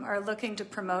are looking to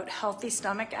promote healthy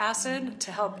stomach acid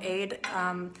to help aid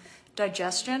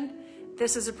digestion,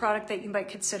 this is a product that you might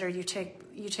consider. You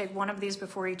take one of these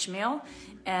before each meal.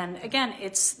 And again,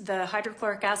 it's the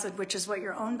hydrochloric acid, which is what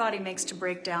your own body makes to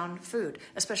break down food,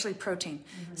 especially protein.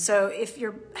 Mm-hmm. So if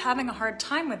you're having a hard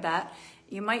time with that,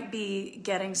 you might be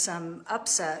getting some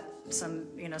upset, some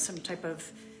type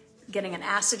of getting an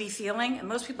acidy feeling. And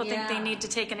most people think they need to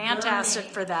take an antacid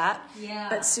for that. Yeah.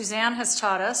 But Suzanne has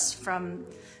taught us from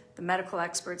the medical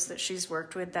experts that she's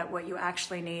worked with that what you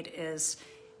actually need is,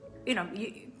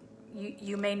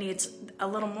 you may need a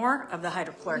little more of the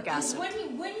hydrochloric acid.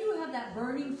 When you have that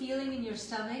burning feeling in your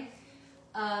stomach,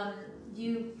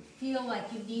 you feel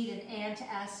like you need an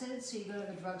antacid, so you go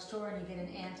to the drugstore and you get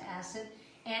an antacid.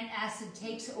 Antacid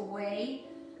takes away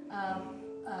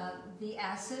the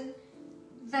acid.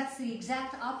 That's the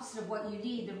exact opposite of what you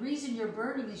need. The reason you're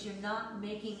burning is you're not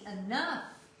making enough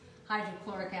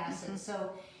hydrochloric acid. Mm-hmm.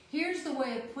 So here's the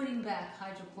way of putting back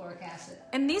hydrochloric acid.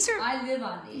 And these are... I live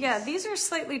on these. Yeah, these are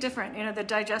slightly different. The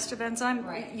digestive enzyme,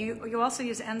 right. You also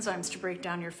use enzymes to break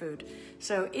down your food.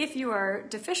 So if you are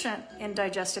deficient in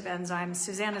digestive enzymes,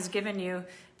 Suzanne has given you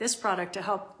this product to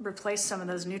help replace some of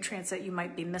those nutrients that you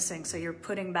might be missing. So you're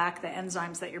putting back the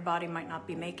enzymes that your body might not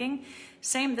be making.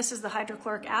 Same, this is the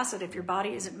hydrochloric acid if your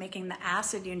body isn't making the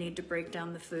acid you need to break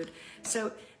down the food.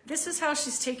 So this is how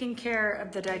she's taking care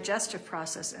of the digestive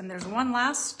process. And there's one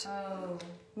last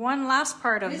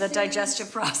part of the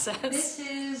digestive process. This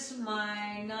is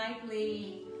my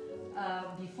nightly,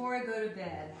 before I go to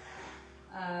bed.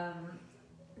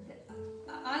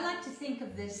 I like to think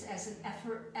of this as an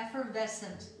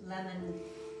effervescent lemon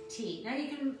tea. Now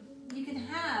you can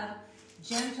have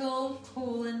gentle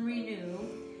colon renew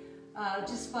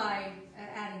just by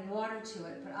adding water to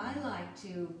it, but I like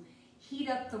to heat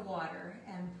up the water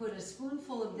and put a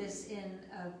spoonful of this in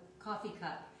a coffee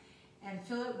cup and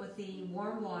fill it with the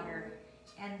warm water.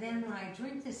 And then when I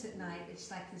drink this at night, it's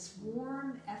like this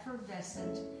warm,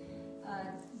 effervescent,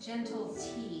 gentle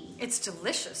tea. It's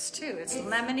delicious too. It's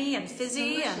lemony and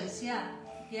fizzy. Delicious,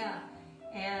 yeah.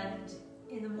 And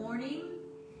in the morning,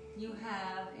 you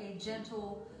have a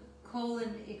gentle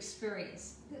colon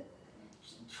experience.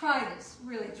 try this.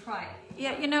 Really try it.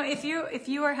 Yeah, you know, if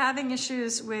you are having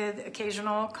issues with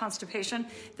occasional constipation,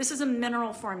 this is a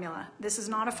mineral formula. This is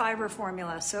not a fiber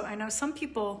formula. So I know some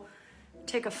people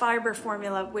take a fiber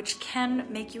formula, which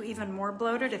can make you even more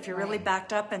bloated if you're really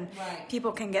backed up, and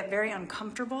people can get very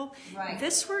uncomfortable. Right.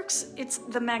 This works,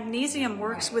 the magnesium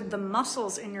works with the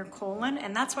muscles in your colon,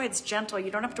 and that's why it's gentle. You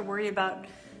don't have to worry about,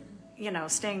 you know,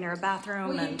 staying near a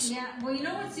bathroom. Well, you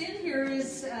know what's in here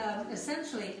is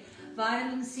essentially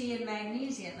vitamin C and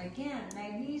magnesium. Again,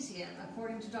 magnesium,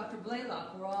 according to Dr.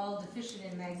 Blaylock, we're all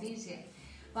deficient in magnesium.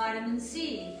 Vitamin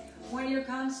C, when you're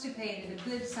constipated, a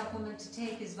good supplement to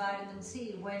take is vitamin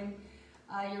C. When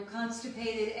you're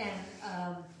constipated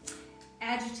and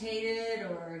agitated,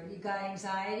 or you got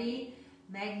anxiety,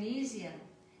 magnesium.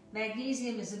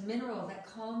 Magnesium is a mineral that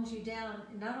calms you down.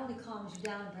 It not only calms you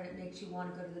down, but it makes you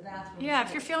want to go to the bathroom. Yeah,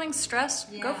 if you're feeling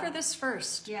stressed, go for this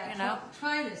first. Yeah, you know?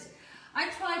 try this. I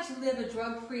try to live a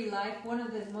drug-free life. One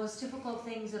of the most difficult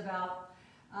things about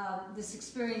this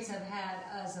experience I've had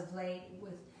as of late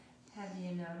with, have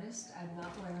you noticed I'm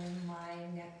not wearing my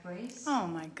neck brace? Oh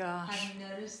my gosh. Have you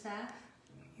noticed that?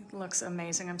 It looks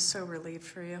amazing. I'm so relieved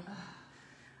for you.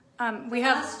 The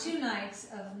last 2 nights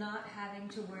of not having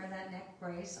to wear that neck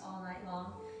brace all night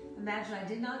long, imagine I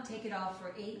did not take it off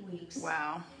for 8 weeks.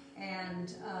 Wow.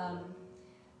 And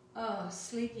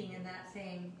sleeping in that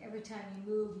thing, every time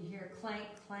you move you hear clank,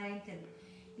 clank, and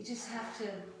you just have to,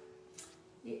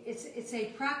 it's a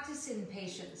practice in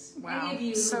patience. Wow, Any of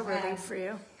you so who relieved for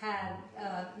you. had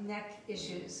neck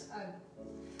issues,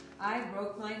 I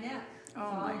broke my neck.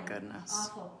 Oh my goodness.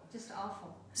 Awful, just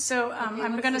awful. So I'm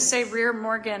what's going to this? say Rear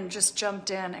Morgan just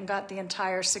jumped in and got the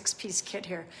entire 6-piece kit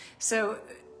here. So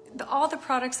all the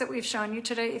products that we've shown you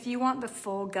today, if you want the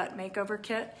full gut makeover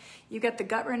kit, you get the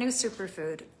Gut Renew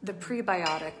Superfood, the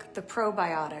prebiotic, the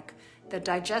probiotic, the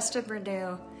Digestive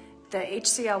Renew, the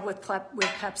HCl with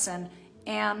pepsin,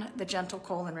 and the Gentle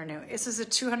Colon Renew. This is a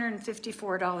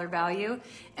 $254 value,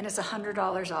 and it's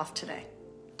 $100 off today.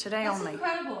 Today That's only.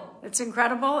 Incredible. It's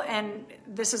incredible, and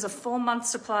this is a full month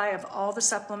supply of all the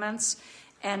supplements.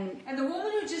 And the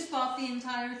woman who just bought the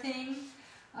entire thing,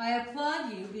 I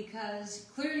applaud you, because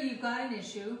clearly you've got an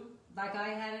issue, like I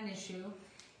had an issue,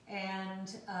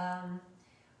 and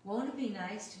won't it be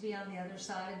nice to be on the other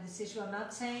side of this issue? I'm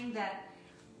not saying that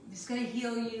it's going to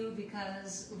heal you,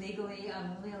 because legally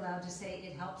I'm only allowed to say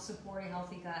it helps support a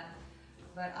healthy gut.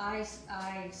 But I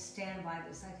stand by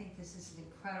this. I think this is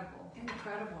incredible.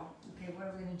 Incredible. Okay, what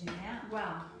are we going to do now?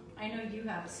 Well, I know you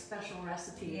have a special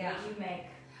recipe Yeah. that you make.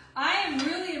 I am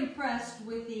really impressed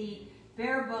with the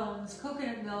Bare Bones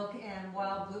coconut milk and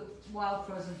wild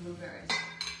frozen blueberries.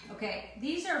 Okay,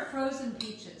 these are frozen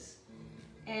peaches.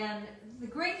 And the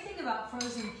great thing about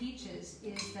frozen peaches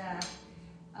is that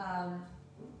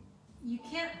you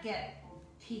can't get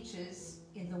peaches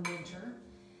in the winter.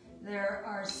 There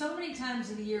are so many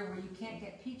times of the year where you can't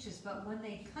get peaches, but when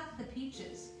they cut the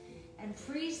peaches and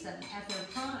freeze them at their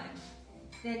prime,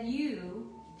 then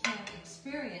you can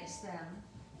experience them.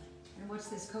 And what's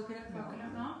this, coconut milk?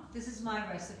 Coconut milk? This is my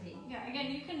recipe. Yeah,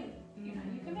 again, you can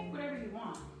make whatever you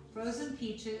want. Frozen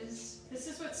peaches. This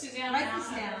is what Suzanne Write now this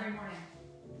has down. every morning.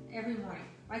 Every morning.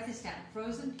 Write this down.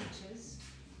 Frozen peaches.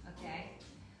 Okay.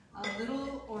 A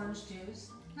little orange juice.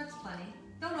 That's plenty.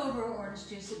 Don't over orange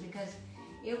juice it, because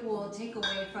it will take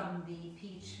away from the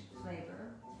peach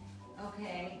flavor.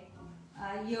 Okay.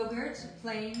 Yogurt,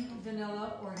 plain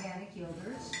vanilla organic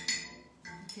yogurt.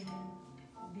 You can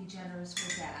be generous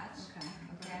with that.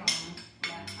 Okay.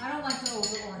 Yeah. I don't like to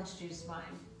over orange juice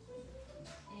mine.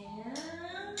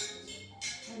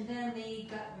 And then the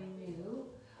Gut Renew.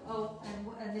 Oh,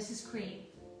 and this is cream.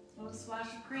 A little splash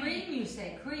of cream. Cream, you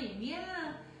say? Cream,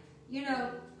 yeah. You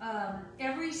know,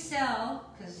 every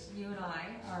cell, because you and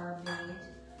I are made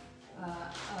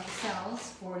of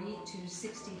cells, 40 to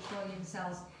 60 trillion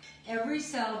cells. Every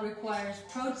cell requires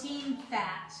protein,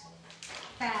 fat,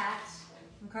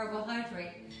 and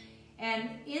carbohydrate. And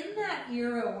in that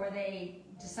era where they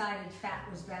decided fat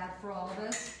was bad for all of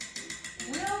us,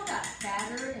 we all got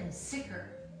fatter and sicker.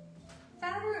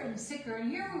 Fatter and sicker. And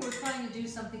here we were trying to do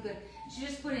something good. She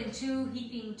just put in 2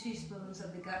 heaping teaspoons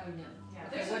of the Gut Renew. Yeah,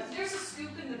 there's a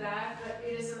scoop in the bag, but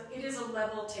it is a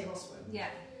level tablespoon. Yeah.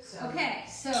 So. Okay,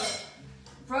 so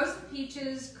frozen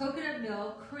peaches, coconut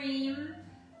milk, cream,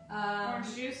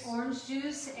 orange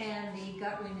juice, and the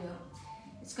Gut Renew.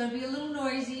 It's going to be a little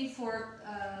noisy for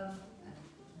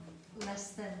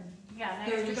less than Yeah, now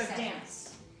 30 you have to go seconds.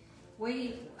 dance.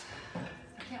 Wait, I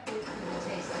can't wait for you to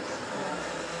taste this.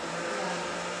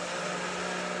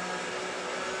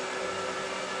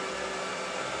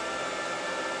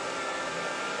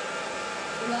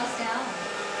 We lost Alan.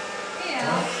 Hey, Alan.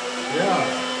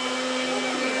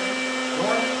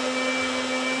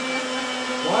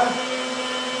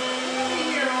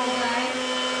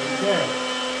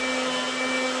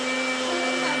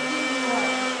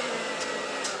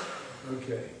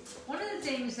 Okay. One of the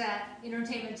things that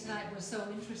Entertainment Tonight was so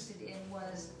interested in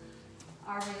was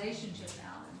our relationship,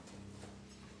 Alan.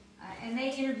 And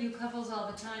they interview couples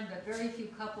all the time, but very few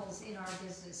couples in our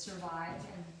business survive.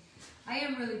 And I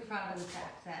am really proud of the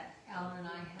fact that Alan and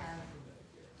I have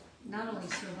not only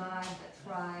survived, but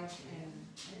thrived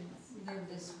and lived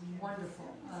this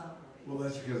wonderful, Well,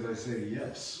 that's because I say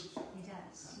yes. he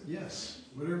does. Yes.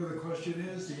 Whatever the question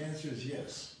is, the answer is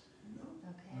yes.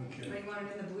 Okay. Okay. You want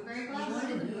it in the blueberry You glass? want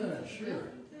it in the Yeah, blue? sure.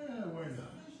 Yeah, why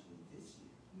not?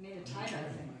 Made a tie-dye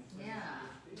thing. Yeah.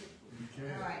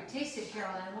 Okay. All right, taste it,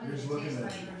 Caroline. I want you Here's to taste looking my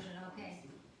at you. version. Okay.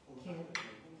 Kid.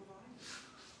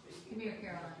 Come here,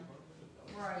 Caroline.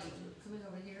 Where are you? Coming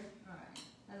over here? All right.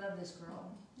 I love this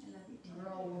girl. I love you.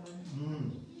 Girl,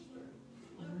 woman.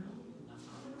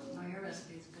 Oh, your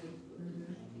recipe's good.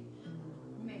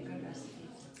 You make good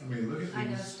recipes. I mean, look at I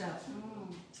know these. stuff.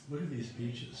 Look at these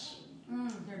peaches.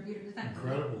 They're beautiful. Isn't that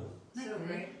Incredible. Good? So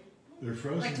great. They're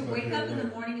frozen. Like to but wake they're up in the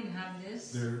like- morning and have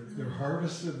this. They're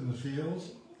harvested in the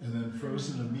fields and then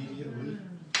frozen immediately.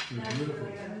 They're beautiful.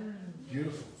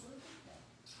 Beautiful.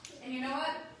 And you know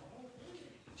what?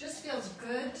 Just feels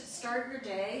good to start your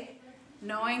day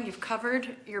knowing you've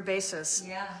covered your bases.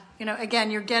 Yeah. You know,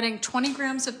 again, you're getting 20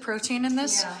 grams of protein in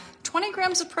this. Yeah. 20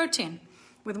 grams of protein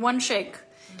with one shake.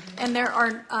 And there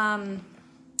are, how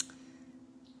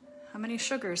many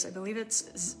sugars? I believe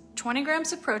it's 20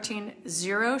 grams of protein,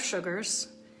 0 sugars,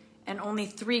 and only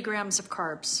 3 grams of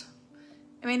carbs.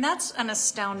 I mean, that's an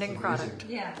astounding product.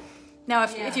 Yeah. Now,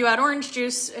 if Yeah. you add orange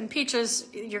juice and peaches,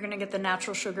 you're going to get the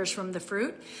natural sugars from the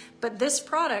fruit. But this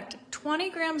product, 20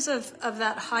 grams of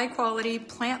that high-quality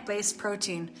plant-based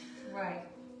protein, Right.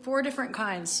 4 different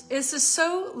kinds. This is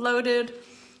so loaded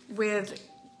with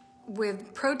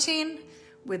protein,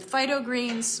 with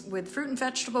phytogreens, with fruit and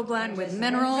vegetable blend, with There's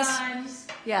minerals. enzymes,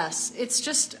 Yes, it's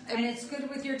just... and it's good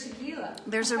with your tequila.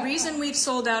 There's a reason we've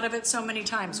sold out of it so many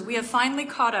times. We have finally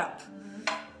caught up.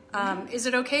 Is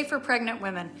it okay for pregnant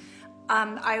women?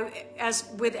 As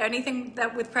with anything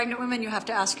that with pregnant women, you have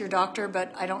to ask your doctor,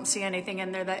 but I don't see anything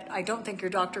in there that I don't think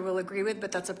your doctor will agree with,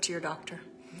 but that's up to your doctor.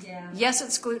 Yeah. Yes,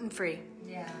 it's gluten-free.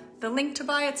 Yeah. The link to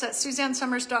buy it's at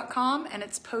SuzanneSummers.com, and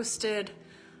it's posted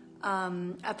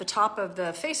at the top of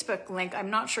the Facebook link. I'm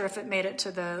not sure if it made it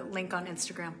to the link on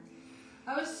Instagram.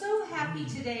 I was so happy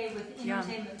today with Yeah.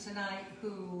 Entertainment Tonight,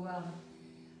 who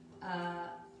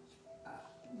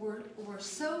were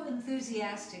so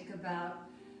enthusiastic about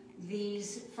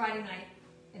these Friday night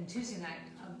and Tuesday night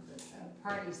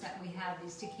parties that we have,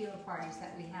 these tequila parties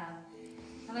that we have.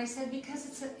 And I said,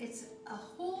 because it's a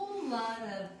whole lot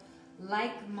of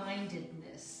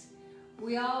like-mindedness.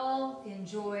 We all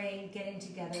enjoy getting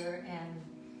together and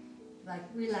like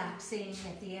relaxing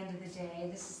at the end of the day.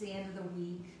 This is the end of the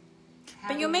week.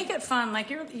 But you make it fun. Like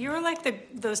you're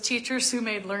like those teachers who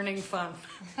made learning fun.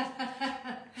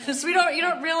 Because you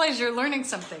don't realize you're learning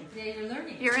something. Yeah, you're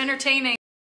learning. You're entertaining.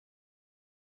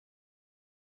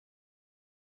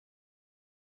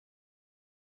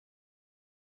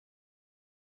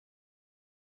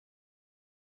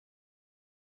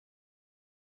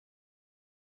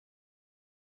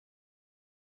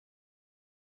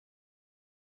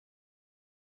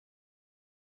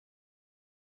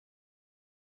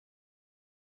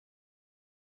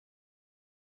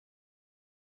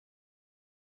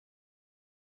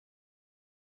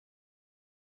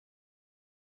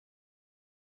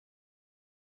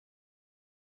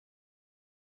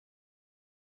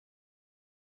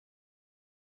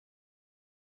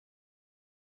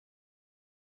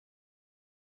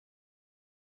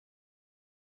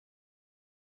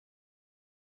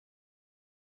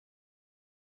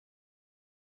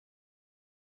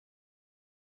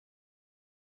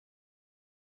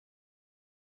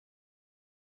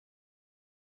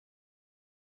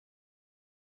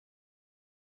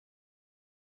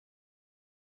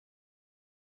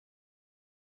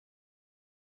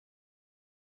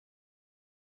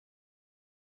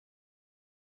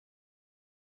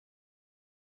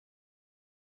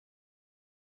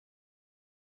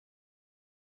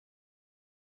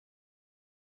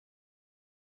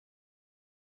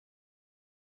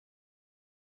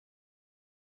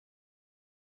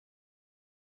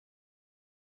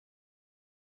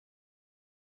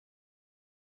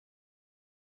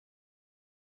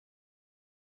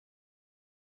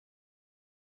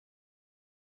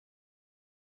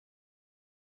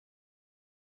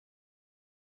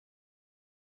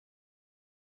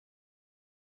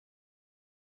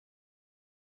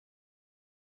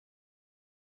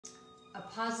 A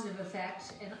positive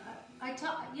effect, and I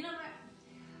talk. You know,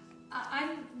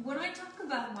 I'm when I talk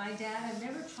about my dad, I'm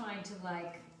never trying to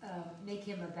like make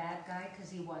him a bad guy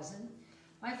because he wasn't.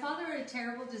 My father had a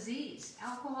terrible disease.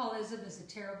 Alcoholism is a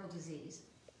terrible disease.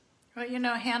 Well, you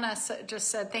know, Hannah just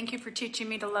said, thank you for teaching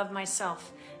me to love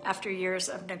myself after years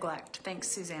of neglect. Thanks,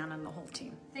 Suzanne and the whole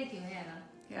team. Thank you, Hannah.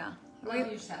 Yeah.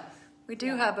 Love yourself. We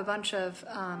do have a bunch of,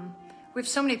 we have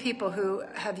so many people who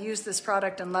have used this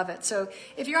product and love it. So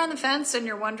if you're on the fence and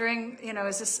you're wondering, you know,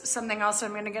 is this something else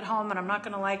I'm going to get home and I'm not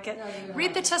going to like it? No,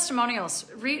 read the testimonials.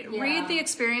 Read the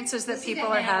experiences that Listen to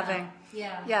people are Hannah. having.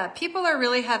 Yeah. Yeah, people are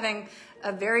really having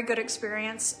a very good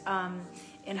experience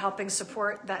in helping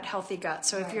support that healthy gut.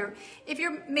 So if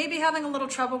you're maybe having a little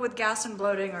trouble with gas and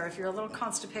bloating, or if you're a little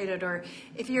constipated, or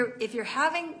if you're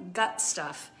having gut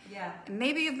stuff, Yeah.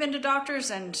 maybe you've been to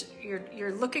doctors and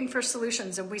you're looking for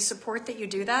solutions, and we support that you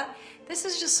do that. This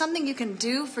is just something you can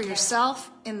do for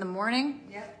yourself in the morning,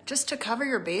 Yep. just to cover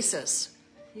your bases.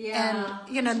 Yeah.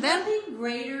 And, you know, There's then- nothing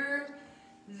greater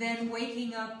than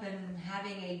waking up and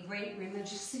having a great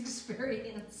religious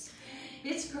experience.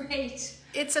 It's great.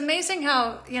 It's amazing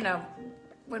how, you know,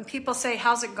 when people say,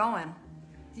 how's it going?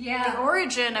 Yeah. The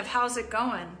origin of how's it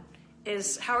going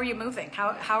is how are you moving?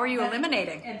 How are you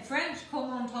eliminating? In French,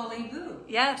 comment allez-vous?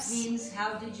 Yes. Means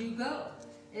how did you go?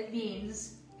 It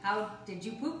means how did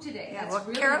you poop today? Yeah, That's well,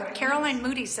 really what it Caroline means.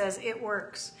 Moody says it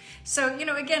works. So, you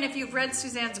know, again, if you've read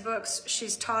Suzanne's books,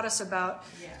 she's taught us about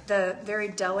the very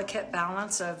delicate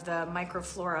balance of the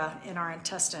microflora in our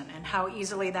intestine and how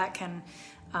easily that can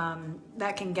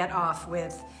get off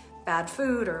with bad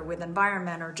food or with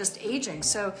environment or just aging.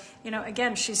 So, you know,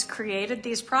 again, she's created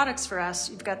these products for us.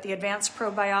 You've got the advanced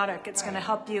probiotic. It's going to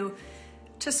help you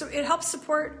it helps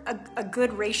support a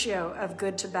good ratio of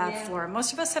good to bad flora.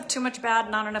 Most of us have too much bad,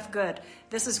 not enough good.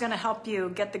 This is going to help you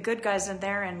get the good guys in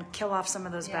there and kill off some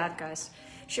of those bad guys.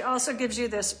 She also gives you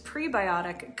this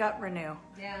prebiotic gut renew.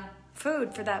 Yeah.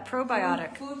 Food for that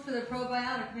probiotic. Food for the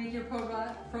probiotic. Make your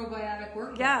probiotic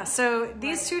work. Yeah, so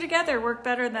these two together work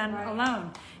better than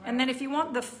alone. And then if you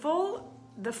want the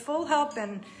full help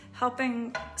in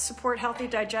helping support healthy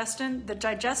digestion, the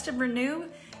Digestive Renew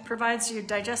provides you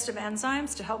digestive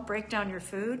enzymes to help break down your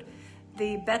food.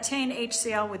 The betaine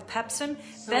HCl with pepsin.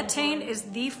 Betaine is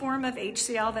the form of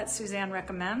HCl that Suzanne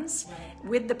recommends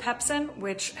with the pepsin,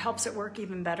 which helps it work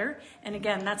even better. And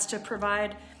again, that's to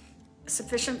provide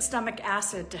sufficient stomach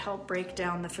acid to help break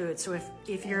down the food. So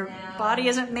if your body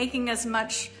isn't making as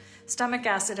much stomach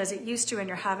acid as it used to and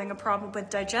you're having a problem with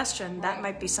digestion, that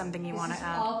might be something you want to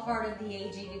add. This is all part of the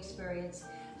aging experience.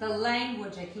 The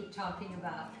language I keep talking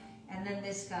about. And then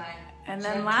this guy. And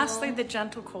then lastly, the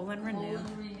Gentle Colon Renew.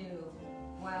 Colon Renew.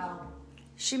 Wow.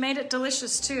 She made it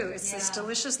delicious too. It's this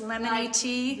delicious lemony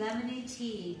tea. Lemony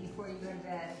tea before you go to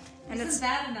bed. And Isn't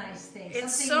that a nice thing?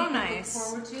 It's Something so you can nice.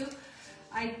 Look forward to.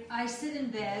 I sit in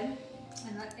bed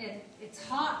and it's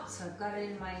hot, so I've got it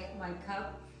in my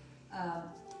cup.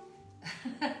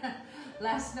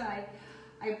 Last night,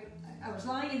 I was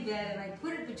lying in bed and I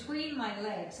put it between my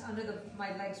legs,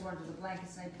 my legs were under the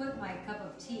blankets, and I put my cup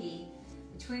of tea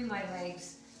between my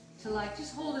legs to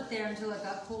just hold it there until it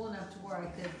got cool enough to where I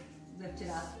could lift it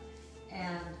up,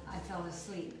 and I fell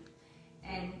asleep.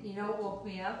 And you know what woke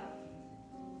me up?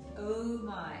 Oh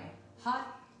my,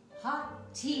 hot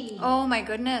tea. Oh my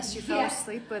goodness, you fell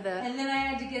asleep with it. And then I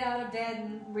had to get out of bed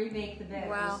and remake the bed.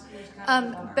 Wow. It was kind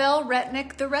of a bummer. Belle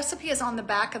Retnick, the recipe is on the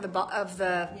back of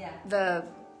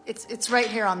it's right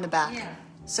here on the back. Yeah.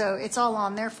 So it's all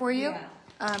on there for you.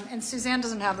 Yeah. And Suzanne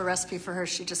doesn't have a recipe for her.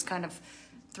 She just kind of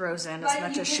throws in as But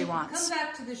much you as she can wants. Come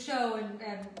back to the show and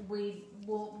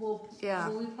will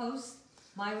we post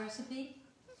my recipe?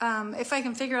 If I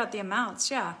can figure out the amounts,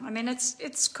 yeah. I mean,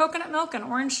 it's coconut milk and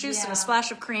orange juice and a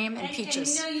splash of cream and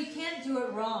peaches. And you know you can't do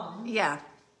it wrong. Yeah.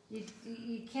 You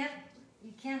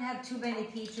can't have too many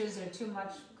peaches or too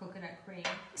much coconut cream.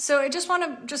 So I just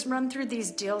want to run through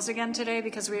these deals again today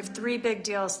because we have 3 big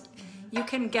deals. You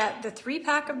can get the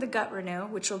 3-pack of the Gut Renew,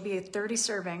 which will be 30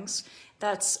 servings.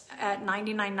 That's at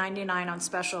 $99.99 on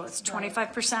special. It's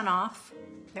 25% off.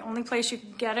 The only place you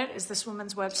can get it is this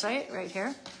woman's website right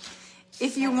here.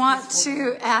 If you want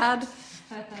to add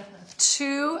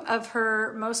 2 of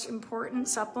her most important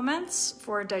supplements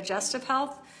for digestive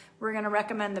health, we're going to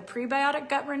recommend the Prebiotic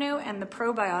Gut Renew and the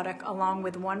Probiotic along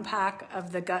with 1 pack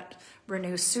of the Gut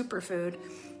Renew Superfood.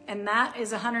 And that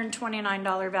is a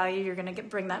 $129 value. You're going to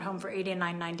bring that home for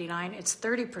 $89.99. It's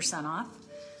 30% off.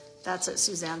 That's at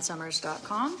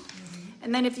SuzanneSummers.com.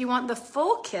 And then if you want the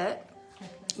full kit,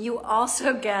 you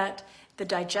also get the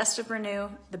Digestive Renew,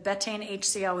 the Betaine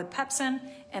HCl with pepsin,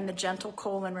 and the Gentle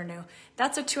Colon Renew.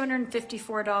 That's a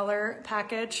 $254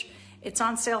 package. It's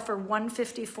on sale for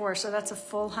 $154, so that's a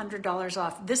full $100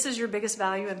 off. This is your biggest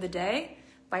value of the day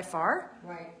by far.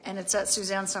 Right. And it's at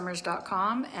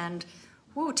SuzanneSummers.com. And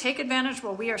Woo, take advantage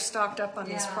while we are stocked up on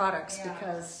these Yeah, products yeah.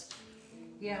 because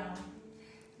Yeah.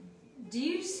 Do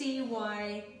you see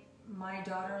why my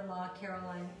daughter-in-law,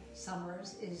 Caroline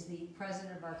Summers, is the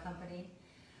president of our company?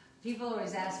 People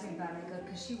always ask me about it. I go,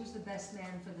 because she was the best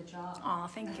man for the job. oh,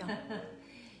 thank you.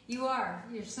 You are.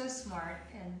 You're so smart,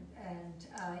 and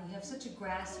you have such a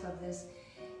grasp of this.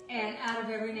 And out of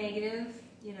every negative,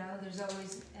 you know, there's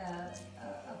always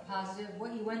a positive.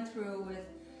 What you went through with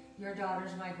your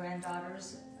daughters, my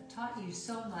granddaughters, taught you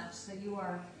so much. So you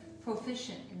are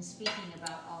proficient in speaking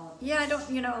about all of this. Yeah, I don't,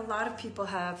 you know, a lot of people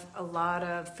have a lot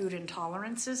of food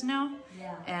intolerances now.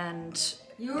 Yeah. And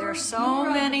there You are were so the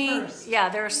many, first. yeah,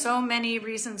 there are so many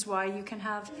reasons why you can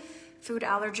have food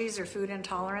allergies or food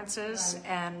intolerances. Right.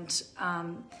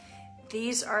 And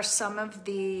these are some of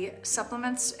the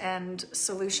supplements and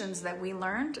solutions that we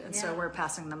learned. And so Yeah. we're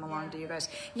passing them along Yeah. to you guys.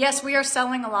 Yes, we are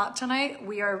selling a lot tonight.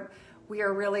 We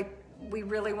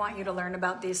really want you to learn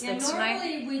about these Yeah, things tonight.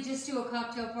 normally we just do a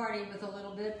cocktail party with a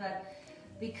little bit, but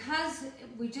because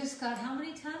we just got how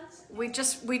many tons? We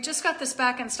just got this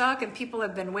back in stock, and people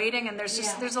have been waiting. And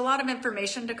Yeah. there's a lot of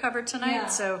information to cover tonight. Yeah.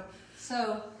 So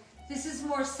This is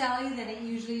more Sally than it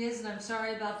usually is, and I'm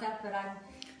sorry about that, but I'm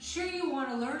sure you want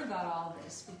to learn about all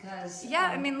this because yeah,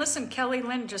 I mean, listen, Kelly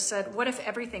Lynn just said, "What if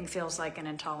everything feels like an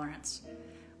intolerance?"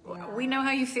 Yeah. We know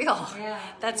how you feel. Yeah,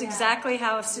 That's yeah. exactly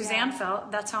how Suzanne Yeah.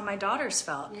 felt. That's how my daughters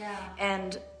felt. Yeah.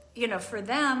 And you know, for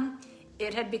them,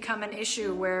 it had become an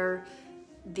issue where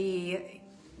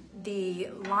the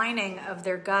lining of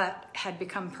their gut had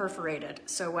become perforated.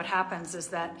 So what happens is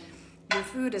that your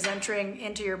food is entering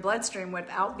into your bloodstream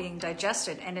without being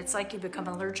digested, and it's like you become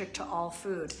allergic to all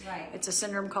food. Right. It's a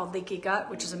syndrome called leaky gut,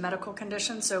 which is a medical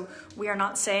condition. So we are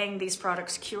not saying these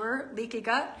products cure leaky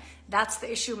gut. That's the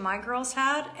issue my girls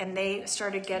had, and they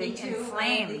started getting Me too, I have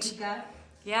inflamed. leaky gut.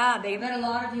 Yeah, I they. bet a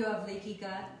lot of you have leaky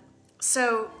gut.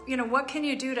 So, you know, what can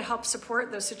you do to help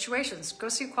support those situations? Go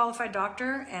see a qualified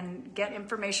doctor and get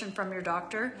information from your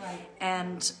doctor. Right.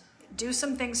 And do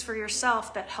some things for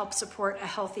yourself that help support a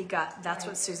healthy gut. That's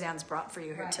Right. what Suzanne's brought for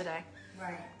you here Right. today.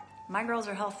 Right. My girls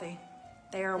are healthy.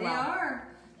 They are They well. are.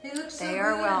 They look so They good.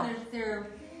 are well. And they're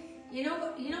you know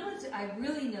what I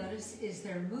really notice is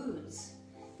their moods.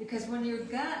 Because when your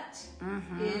gut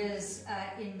Mm-hmm. is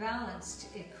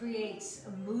imbalanced, it creates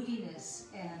a moodiness,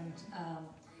 and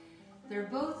they're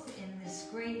both in this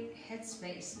great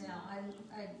headspace now.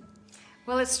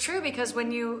 Well, it's true because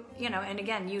when you know, and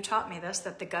again, you taught me this,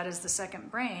 that the gut is the second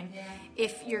brain. Yeah.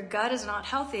 If your gut is not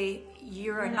healthy,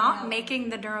 you're You're not not healthy. making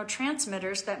the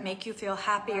neurotransmitters that make you feel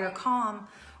happy or Right. calm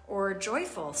or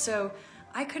joyful. So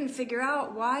I couldn't figure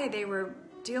out why they were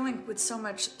dealing with so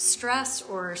much stress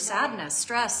or sadness,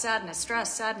 stress, sadness.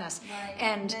 Right.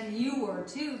 And then you were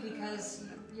too, because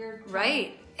you're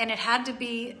right. And it had to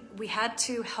be, we had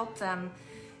to help them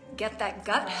get that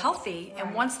gut Right, healthy. And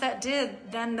right. once that did,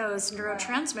 then those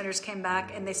neurotransmitters came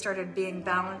back and they started being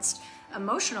balanced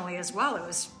emotionally as well. It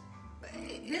was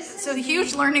This so is a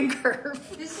huge learning curve.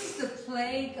 This is the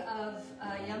plague of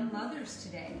young mothers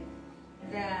today.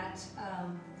 That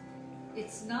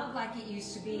it's not like it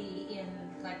used to be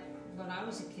like when I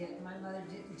was a kid. My mother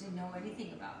didn't know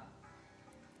anything about.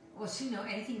 Well, she didn't know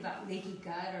anything about leaky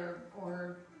gut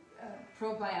or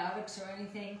probiotics or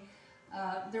anything.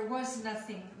 There was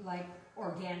nothing like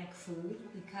organic food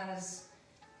because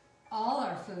all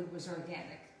our food was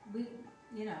organic. We,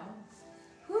 you know,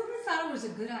 who ever thought it was a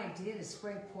good idea to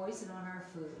spray poison on our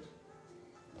food?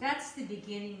 That's the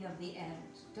beginning of the end,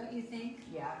 don't you think?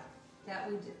 Yeah. That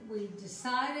we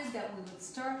decided that we would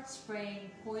start spraying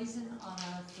poison on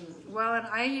our food. Well, and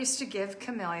I used to give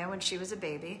Camellia when she was a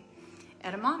baby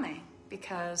edamame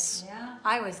because Yeah.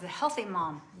 I was the healthy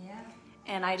mom. Yeah.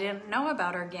 And I didn't know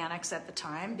about organics at the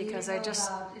time because You I know just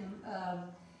about,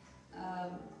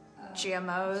 GMOs.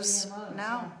 GMOs, No.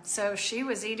 yeah. So she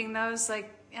was eating those like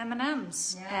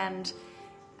M&Ms. Yeah. And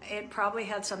it probably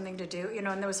had something to do, you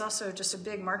know, and there was also just a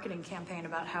big marketing campaign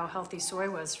about how healthy soy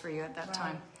was for you at that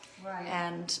time. Right.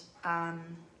 And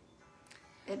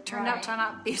it turned Right. out to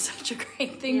not be such a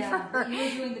great thing Yeah, for but her. you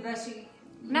were doing the best you.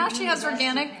 Now were she doing has the best you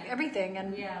organic can. everything,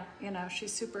 and Yeah. you know,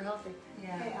 she's super healthy.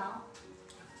 Yeah. Hey, Al,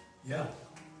 Yeah.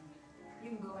 you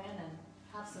can go in and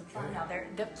have some fun now.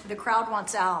 The crowd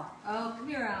wants Al. Oh, come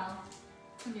here, Al.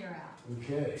 Come here, Al.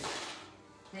 Okay.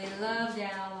 They loved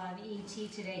Al on ET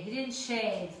today. He didn't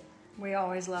shave. We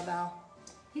always love Al.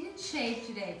 He didn't shave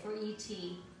today for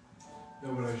ET.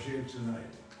 No, but I shaved tonight.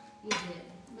 He did.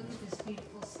 Look at this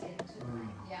beautiful skin too.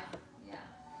 Yeah, yeah.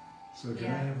 So can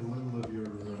Yeah. I have a little of your?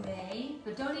 You may,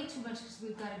 but don't eat too much because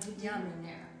we've got a good dinner in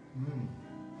there.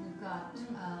 We've got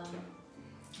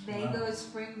mango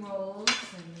spring rolls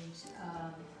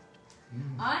and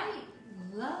I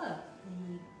love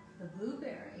the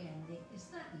blueberry and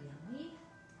isn't that yummy?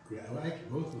 Yeah, I like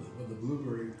both of them, but the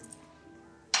blueberry,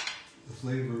 the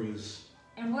flavor is.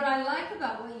 And what I like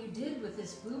about what you did with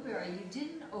this blueberry, you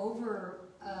didn't over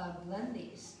blend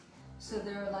these. So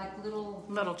they're like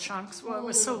little chunks. Well, it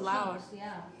was so little loud. chunks,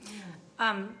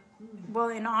 yeah. Well,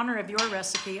 in honor of your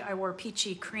recipe, I wore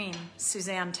Peachy Cream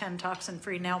Suzanne 10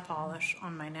 toxin-free nail polish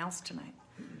on my nails tonight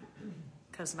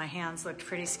because my hands looked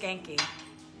pretty skanky.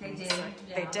 They did.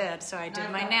 They did, so I And did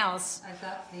I've my got- nails. I've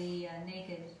got the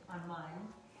naked on mine,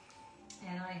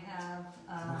 and I have.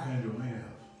 What kind do I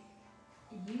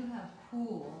have? You have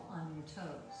cool on your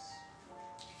toes.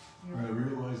 I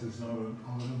realize it's not an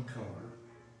autumn color,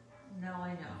 No, I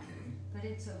know, okay, but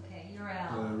it's okay. You're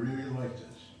but I Al. really liked it.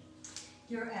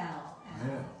 You're Al.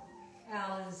 Yeah,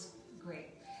 Al is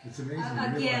great. it's amazing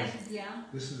to Again, realize yeah.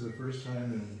 this is the first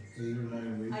time in 8 or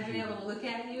 9 weeks. I've been able to look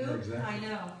at you. Yeah, exactly. I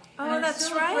know. Oh, And I'm that's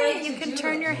still right. afraid You to can do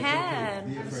turn it. your It's okay. head.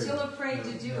 Be I'm afraid. still afraid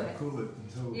to do Yeah, it. cool it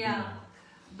until. Yeah.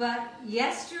 But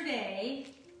yesterday,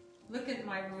 look at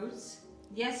my roots.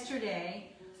 Yesterday,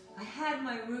 I had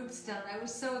my roots done. I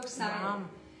was so excited. Wow.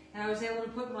 And I was able to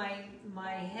put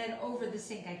my head over the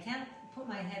sink. I can't put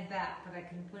my head back, but I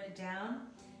can put it down.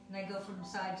 And I go from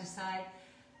side to side.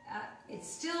 It's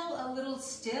still a little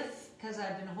stiff because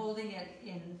I've been holding it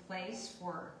in place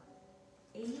for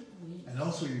 8 weeks. And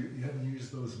also, you haven't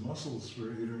used those muscles for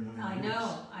 8 or 9 I years.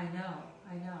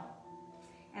 know.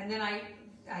 And then I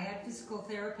had physical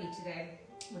therapy today,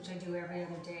 which I do every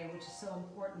other day, which is so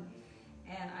important.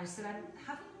 And I said, I'm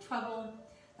having trouble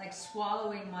like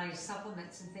swallowing my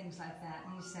supplements and things like that.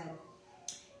 And he said,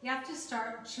 you have to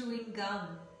start chewing gum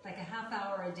like a half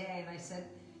hour a day. And I said,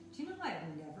 do you know I've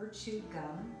never chewed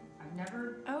gum? I've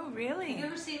never. Oh, really? Have you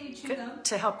ever seen me chew gum?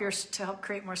 To help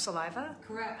create more saliva?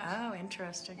 Correct. Oh,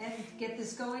 interesting. And get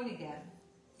this going again.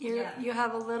 You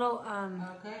have a little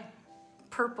Okay.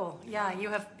 purple. Yeah, you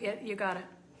have it. You got it.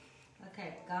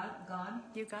 Okay. Gone.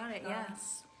 You got it. Gone.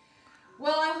 Yes.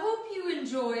 Well, I hope you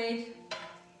enjoyed.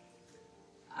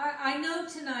 I know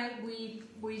tonight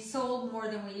we sold more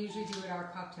than we usually do at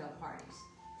our cocktail parties.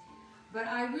 But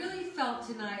I really felt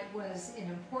tonight was an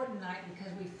important night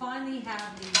because we finally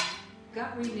have the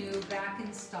Gut Renew back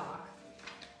in stock.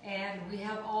 And we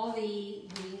have all the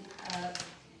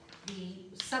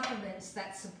supplements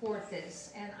that support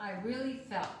this. And I really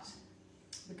felt,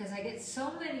 because I get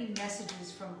so many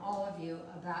messages from all of you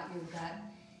about your gut,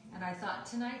 and I thought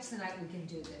tonight's the night we can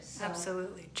do this. So,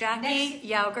 Absolutely. Jackie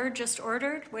Yauger just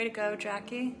ordered. Way to go,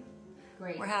 Jackie.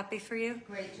 great. We're happy for you.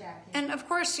 Great, Jackie. And of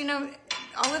course,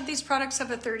 all of these products have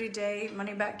a 30-day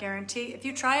money-back guarantee. If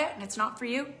you try it and it's not for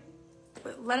you,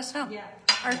 let us know. Yeah.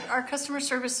 Our customer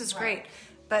service is great.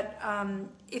 But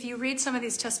if you read some of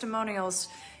these testimonials,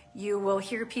 you will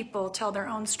hear people tell their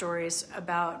own stories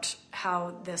about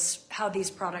how these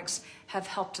products have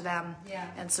helped them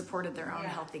and supported their own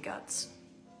healthy guts.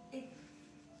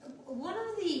 One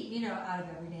of the, out of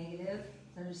every negative,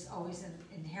 there's always an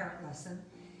inherent lesson.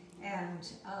 And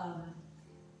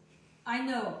I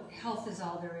know health is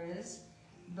all there is,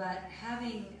 but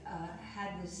having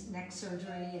had this neck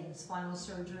surgery and spinal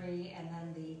surgery and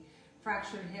then the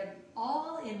fractured hip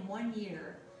all in 1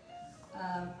 year,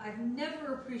 I've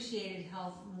never appreciated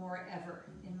health more ever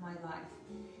in my life.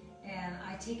 And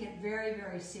I take it very,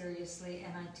 very seriously,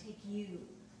 and I take you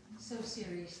so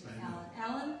seriously,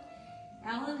 Alan.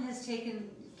 Alan has taken,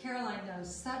 Caroline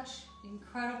knows, such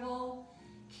incredible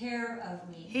care of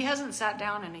me. He hasn't sat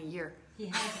down in a year. He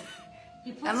hasn't.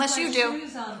 He puts Unless my you do.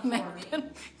 shoes on for me.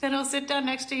 Then he'll sit down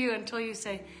next to you until you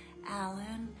say,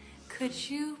 Alan, could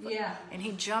you? Yeah. And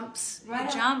he jumps. Right he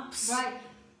on. jumps. Right.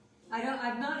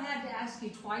 I've not had to ask you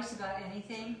twice about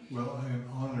anything. Well, I am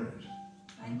honored.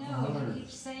 I know, you honored keep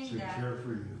saying to that. care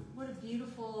for you. What a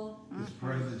beautiful It's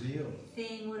part of the deal.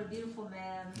 thing. What a beautiful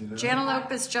man. You know?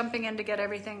 Jantelope is jumping in to get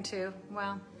everything too.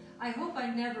 Wow. I hope I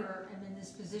never am in this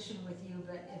position with you,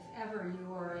 but if ever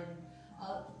you are in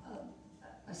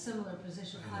a similar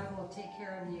position, I will take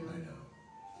care of you. I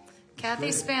know. Kathy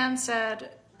great. Span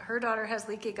said her daughter has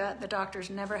leaky gut. The doctors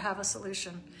never have a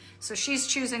solution. So she's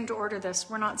choosing to order this.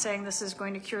 We're not saying this is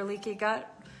going to cure leaky gut,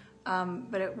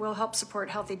 but it will help support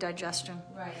healthy digestion.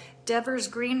 Right. Devers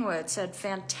Greenwood said,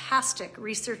 fantastic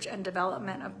research and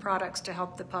development of products to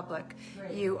help the public.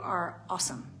 Great. You are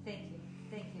awesome. Thank you.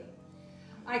 Thank you.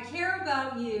 I care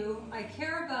about you. I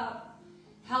care about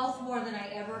health more than I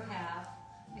ever have.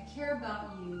 I care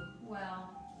about you. Well,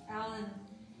 Alan,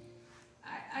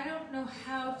 I don't know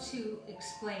how to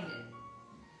explain it,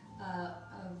 of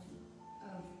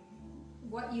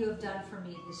what you have done for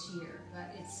me this year,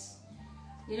 but it's,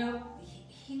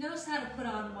 he knows how to put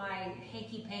on my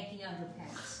hanky-panky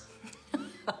underpants.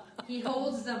 He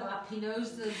holds them up. He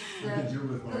knows the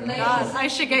labels. God, I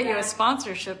should get you a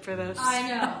sponsorship for this. I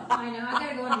know. I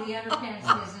gotta go into the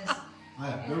underpants business.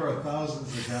 There are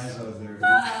thousands of guys out there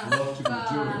who love to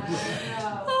be doing this.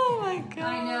 Oh my God.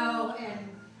 I know, and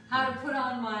how to put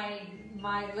on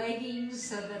my leggings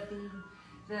so that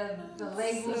the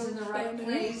label's in the right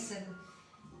place, and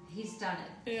he's done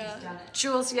it. Yeah. He's done it.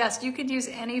 Jules, yes, you could use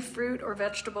any fruit or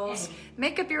vegetables. Any.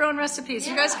 Make up your own recipes.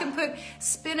 You guys Yeah. can put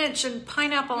spinach and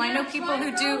pineapple. I Yeah, know people try who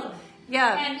your do. own.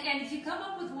 Yeah, And if you come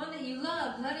up with one that you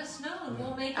love, let us know, and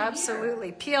we'll make it here.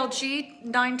 absolutely. PLG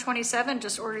 927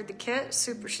 just ordered the kit.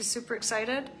 She's super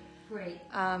excited. Great.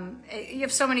 You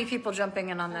have so many people jumping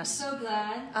in on I'm this. so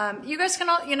glad. You guys can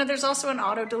all, there's also an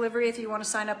auto delivery. If you want to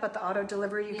sign up at the auto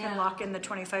delivery, you can Yeah. lock in the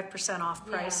 25% off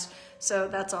price. Yeah. So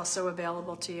that's also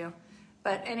available to you.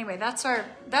 But anyway, that's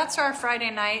our Friday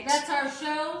night. That's our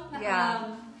show.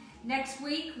 Yeah. Next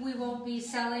week we won't be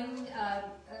selling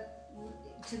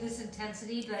to this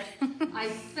intensity, but I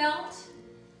felt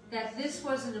that this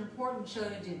was an important show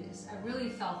to do this. I really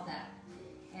felt that.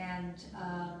 And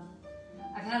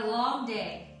I've had a long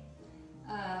day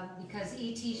because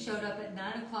E.T. showed up at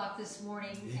 9 o'clock this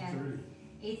morning.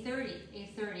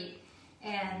 8:30.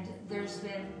 And there's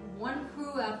been one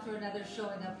crew after another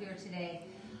showing up here today.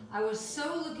 I was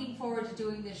so looking forward to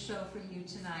doing this show for you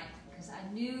tonight because I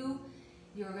knew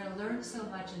you were going to learn so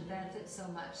much and benefit so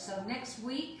much. So next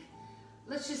week,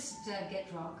 let's just get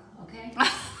drunk, okay?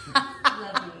 Love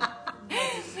you.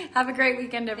 Love you. Have a great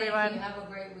weekend, Thank everyone. you. Have a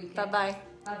great weekend. Bye-bye.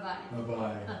 Bye-bye.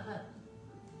 Bye-bye.